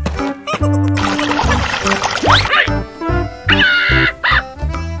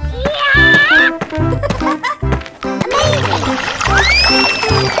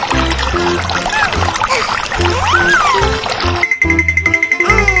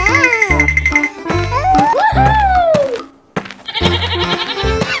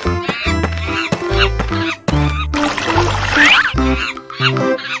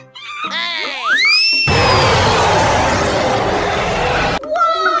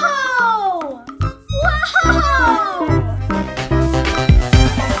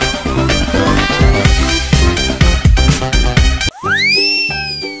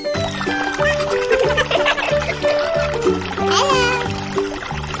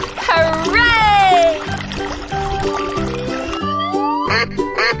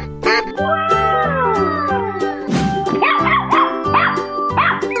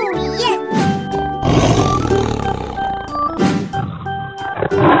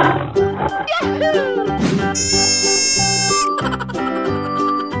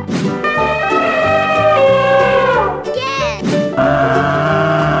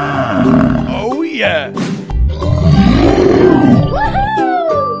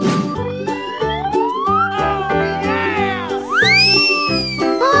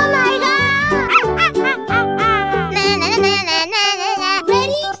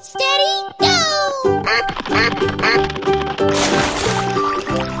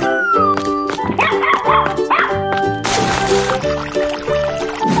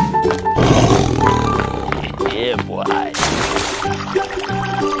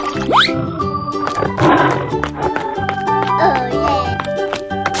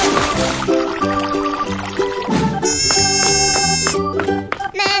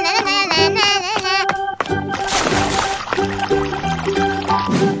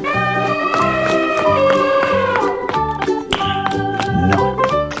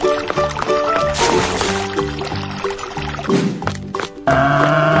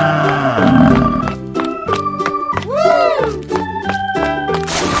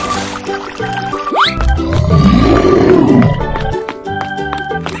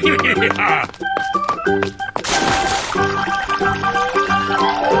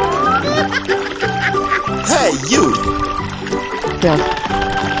 duck,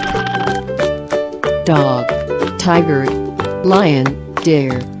 dog, tiger, lion,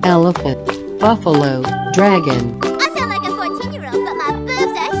 deer, elephant, buffalo, dragon. I sound like a 14-year-old, but my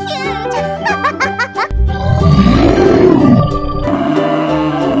boobs are huge.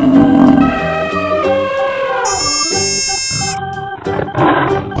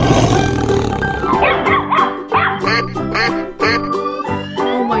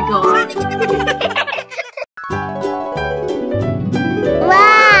 Oh my god.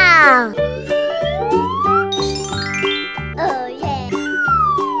 Wow! Oh yeah!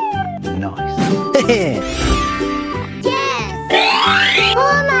 Nice. Yes!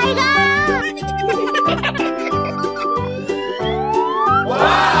 Oh my god! Wow!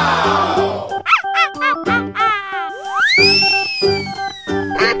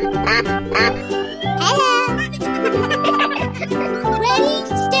 Hello! Ready,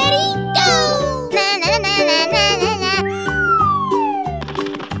 steady, go! Na na na na na na na.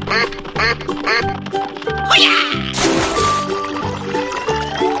 Oh yeah!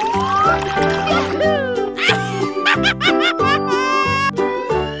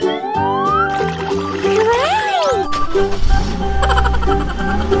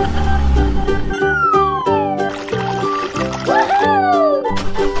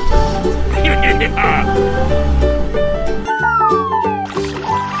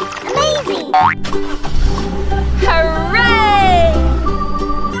 Amazing! Hooray!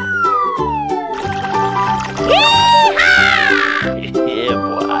 Yeah,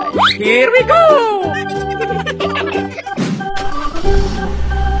 boy. Here we go!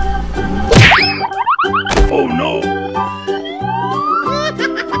 Oh no!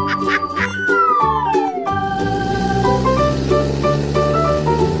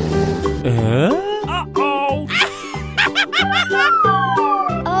 Uh-oh!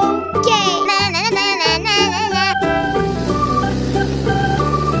 Okay. Na na na na na na na.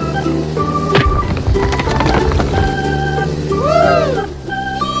 Woo!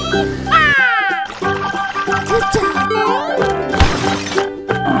 Good job.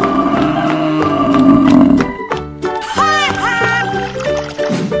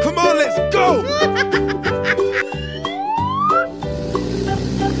 Come on, let's go!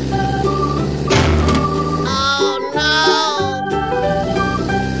 Oh no!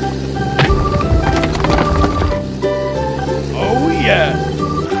 Oh yeah!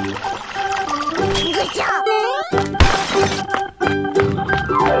 Good job.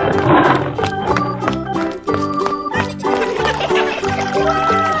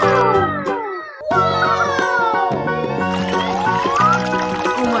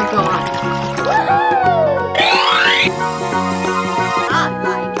 Oh my god. I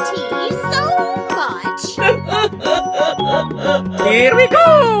like tea so much. Here we go!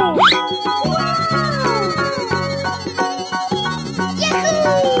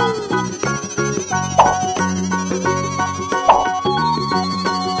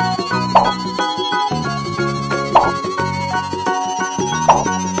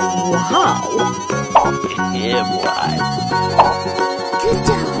 Wow. Yeah, boy. Good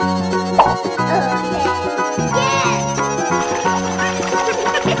job. Oh yeah. Yeah.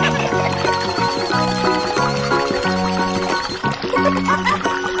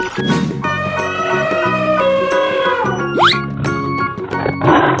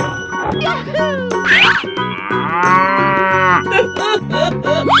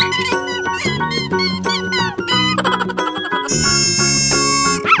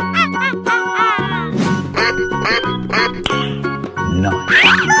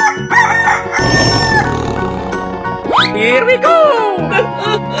 Here we go!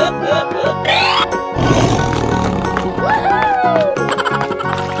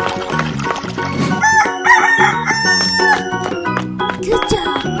 Good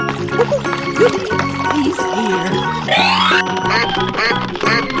job. He's here.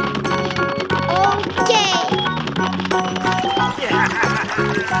 Okay.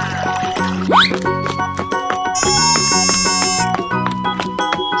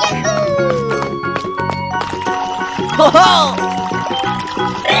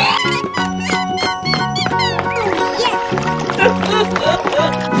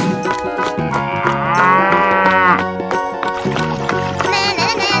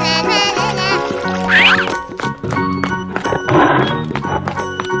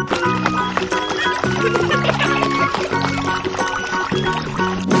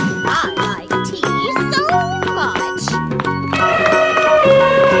 I like tea so much.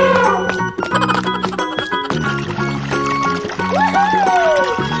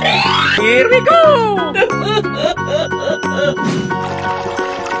 Here we go!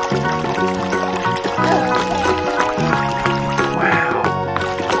 Wow.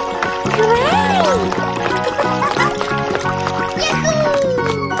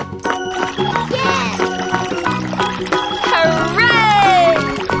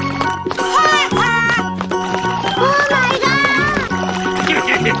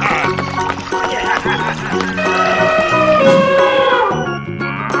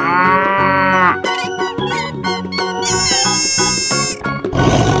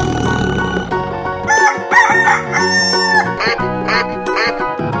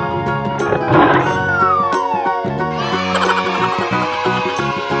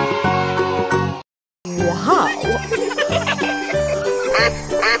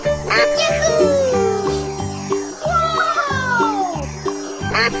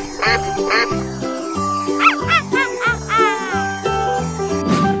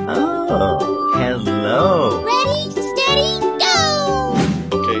 Oh, hello. Ready, steady, go!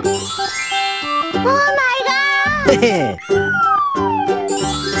 Okay. Oh my god!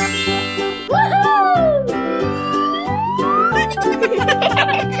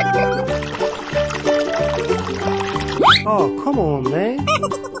 Oh, come on, man.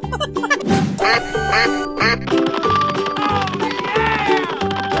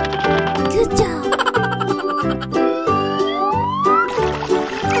 Good job!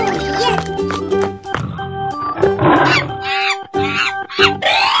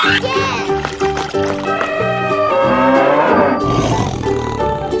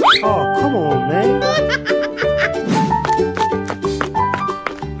 Oh, come on, man.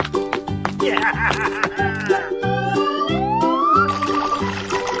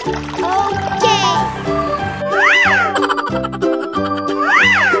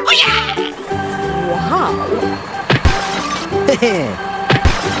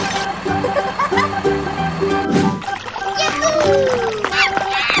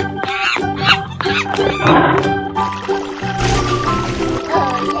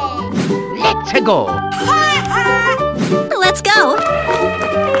 Let's go. Let's go!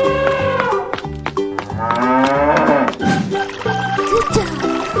 Good job!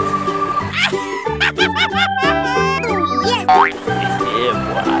 Oh, yes! Yeah,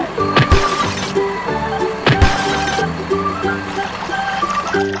 boy.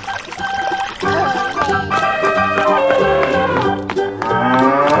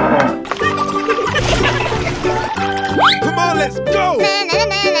 Come on, let's go! Na, na,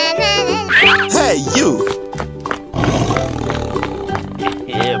 na, na, na, na. Hey, you!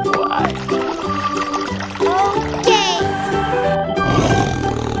 Yeah, boy. Okay.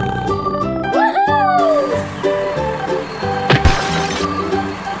 Woohoo!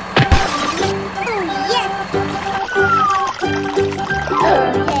 Oh, yes! Okay.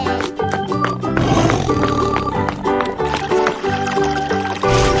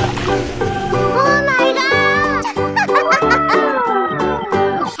 Oh my god!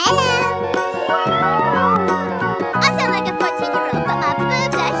 Hello! I sound like a 14-year-old, but my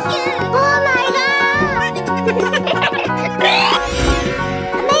boobs are huge! Oh my god!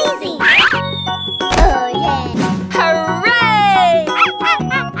 Amazing! Oh yeah! Hooray!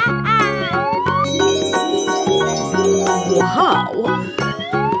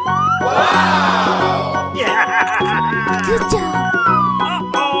 Good job!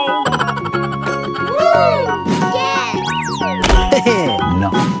 Woo! Yes! No.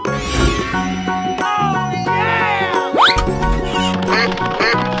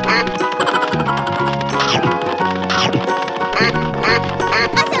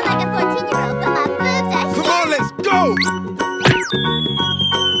 I sound like a 14-year-old, but my boobs are Come on, let's go!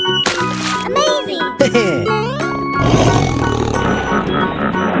 amazing!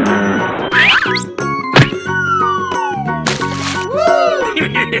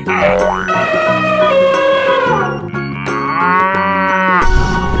 Yeah, boy.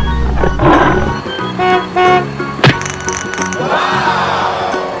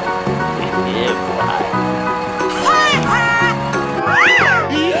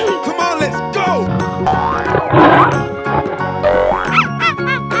 Come on, let's go!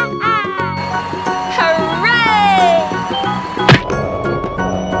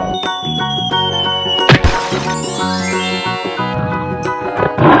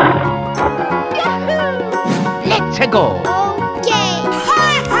 Let's go. Okay!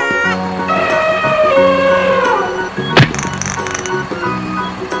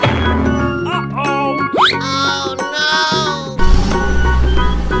 Oh no!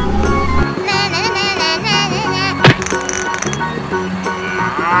 Na na na na na na na.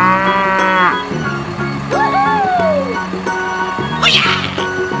 Woohoo! Oh yeah!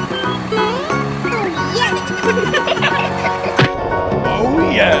 Oh,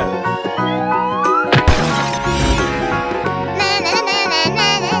 yeah! Na na na na na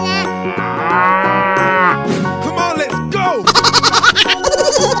na na. Come on, let's go!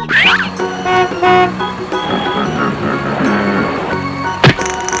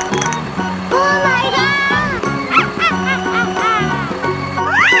 Oh my god!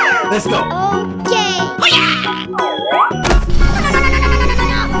 Let's go. Okay! Oh yeah!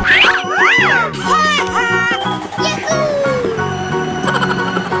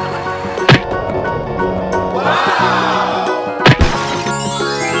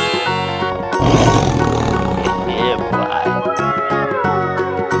 Yeah, boy.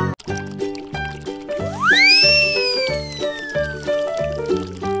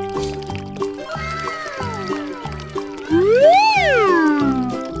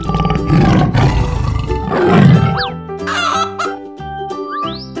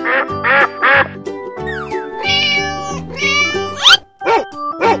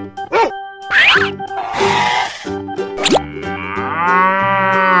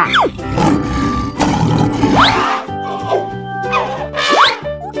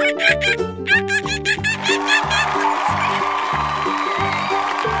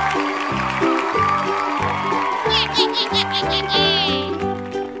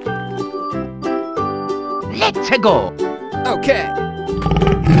 Let's go. Okay.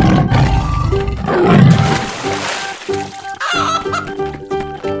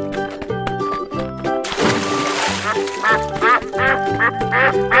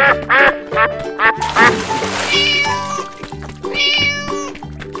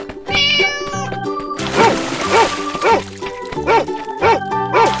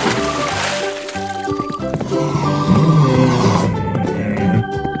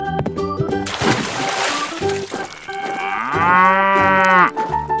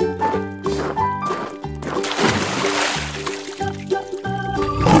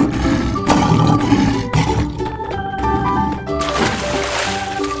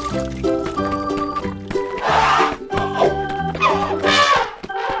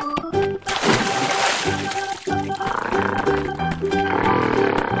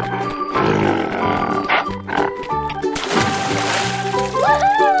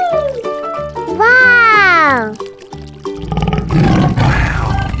 Wow! Oh my God!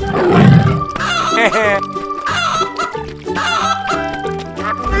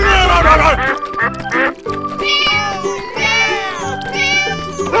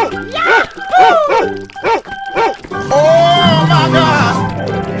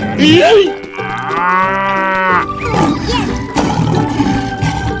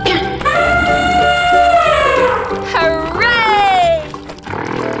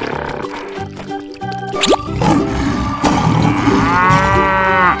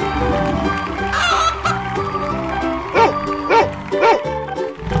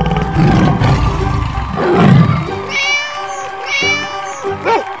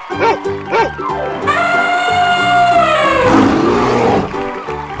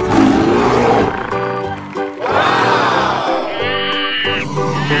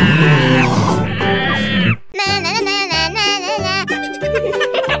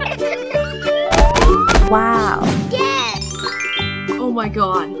 Wow. Yes! Oh my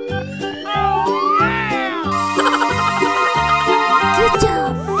god. Good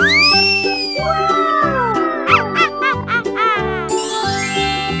job!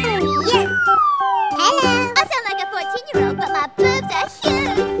 Yes! Hello! I sound like a 14-year-old, but my boobs are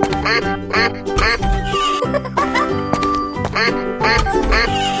huge!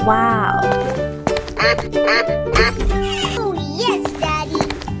 Wow. Oh, yes, Daddy!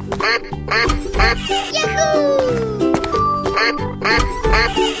 Yahoo!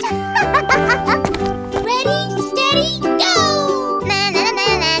 Ready, steady, go! Na na na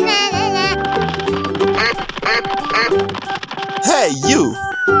na na na na. Hey, you!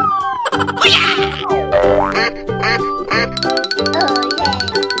 Oh yeah!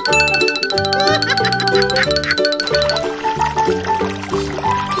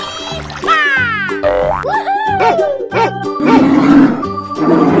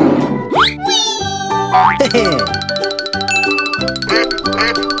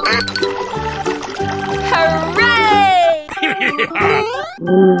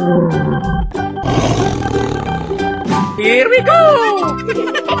 Here we go!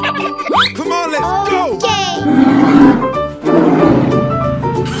 Come on, let's go! Okay!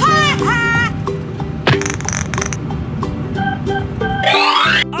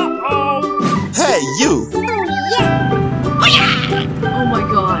 Hey, you! Oh my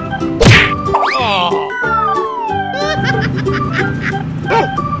god.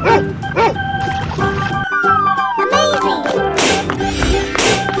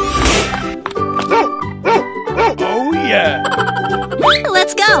 Oh, yeah!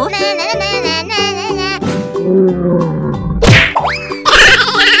 Let's go! Na na na na na na.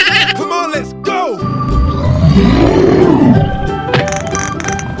 Come on, let's go!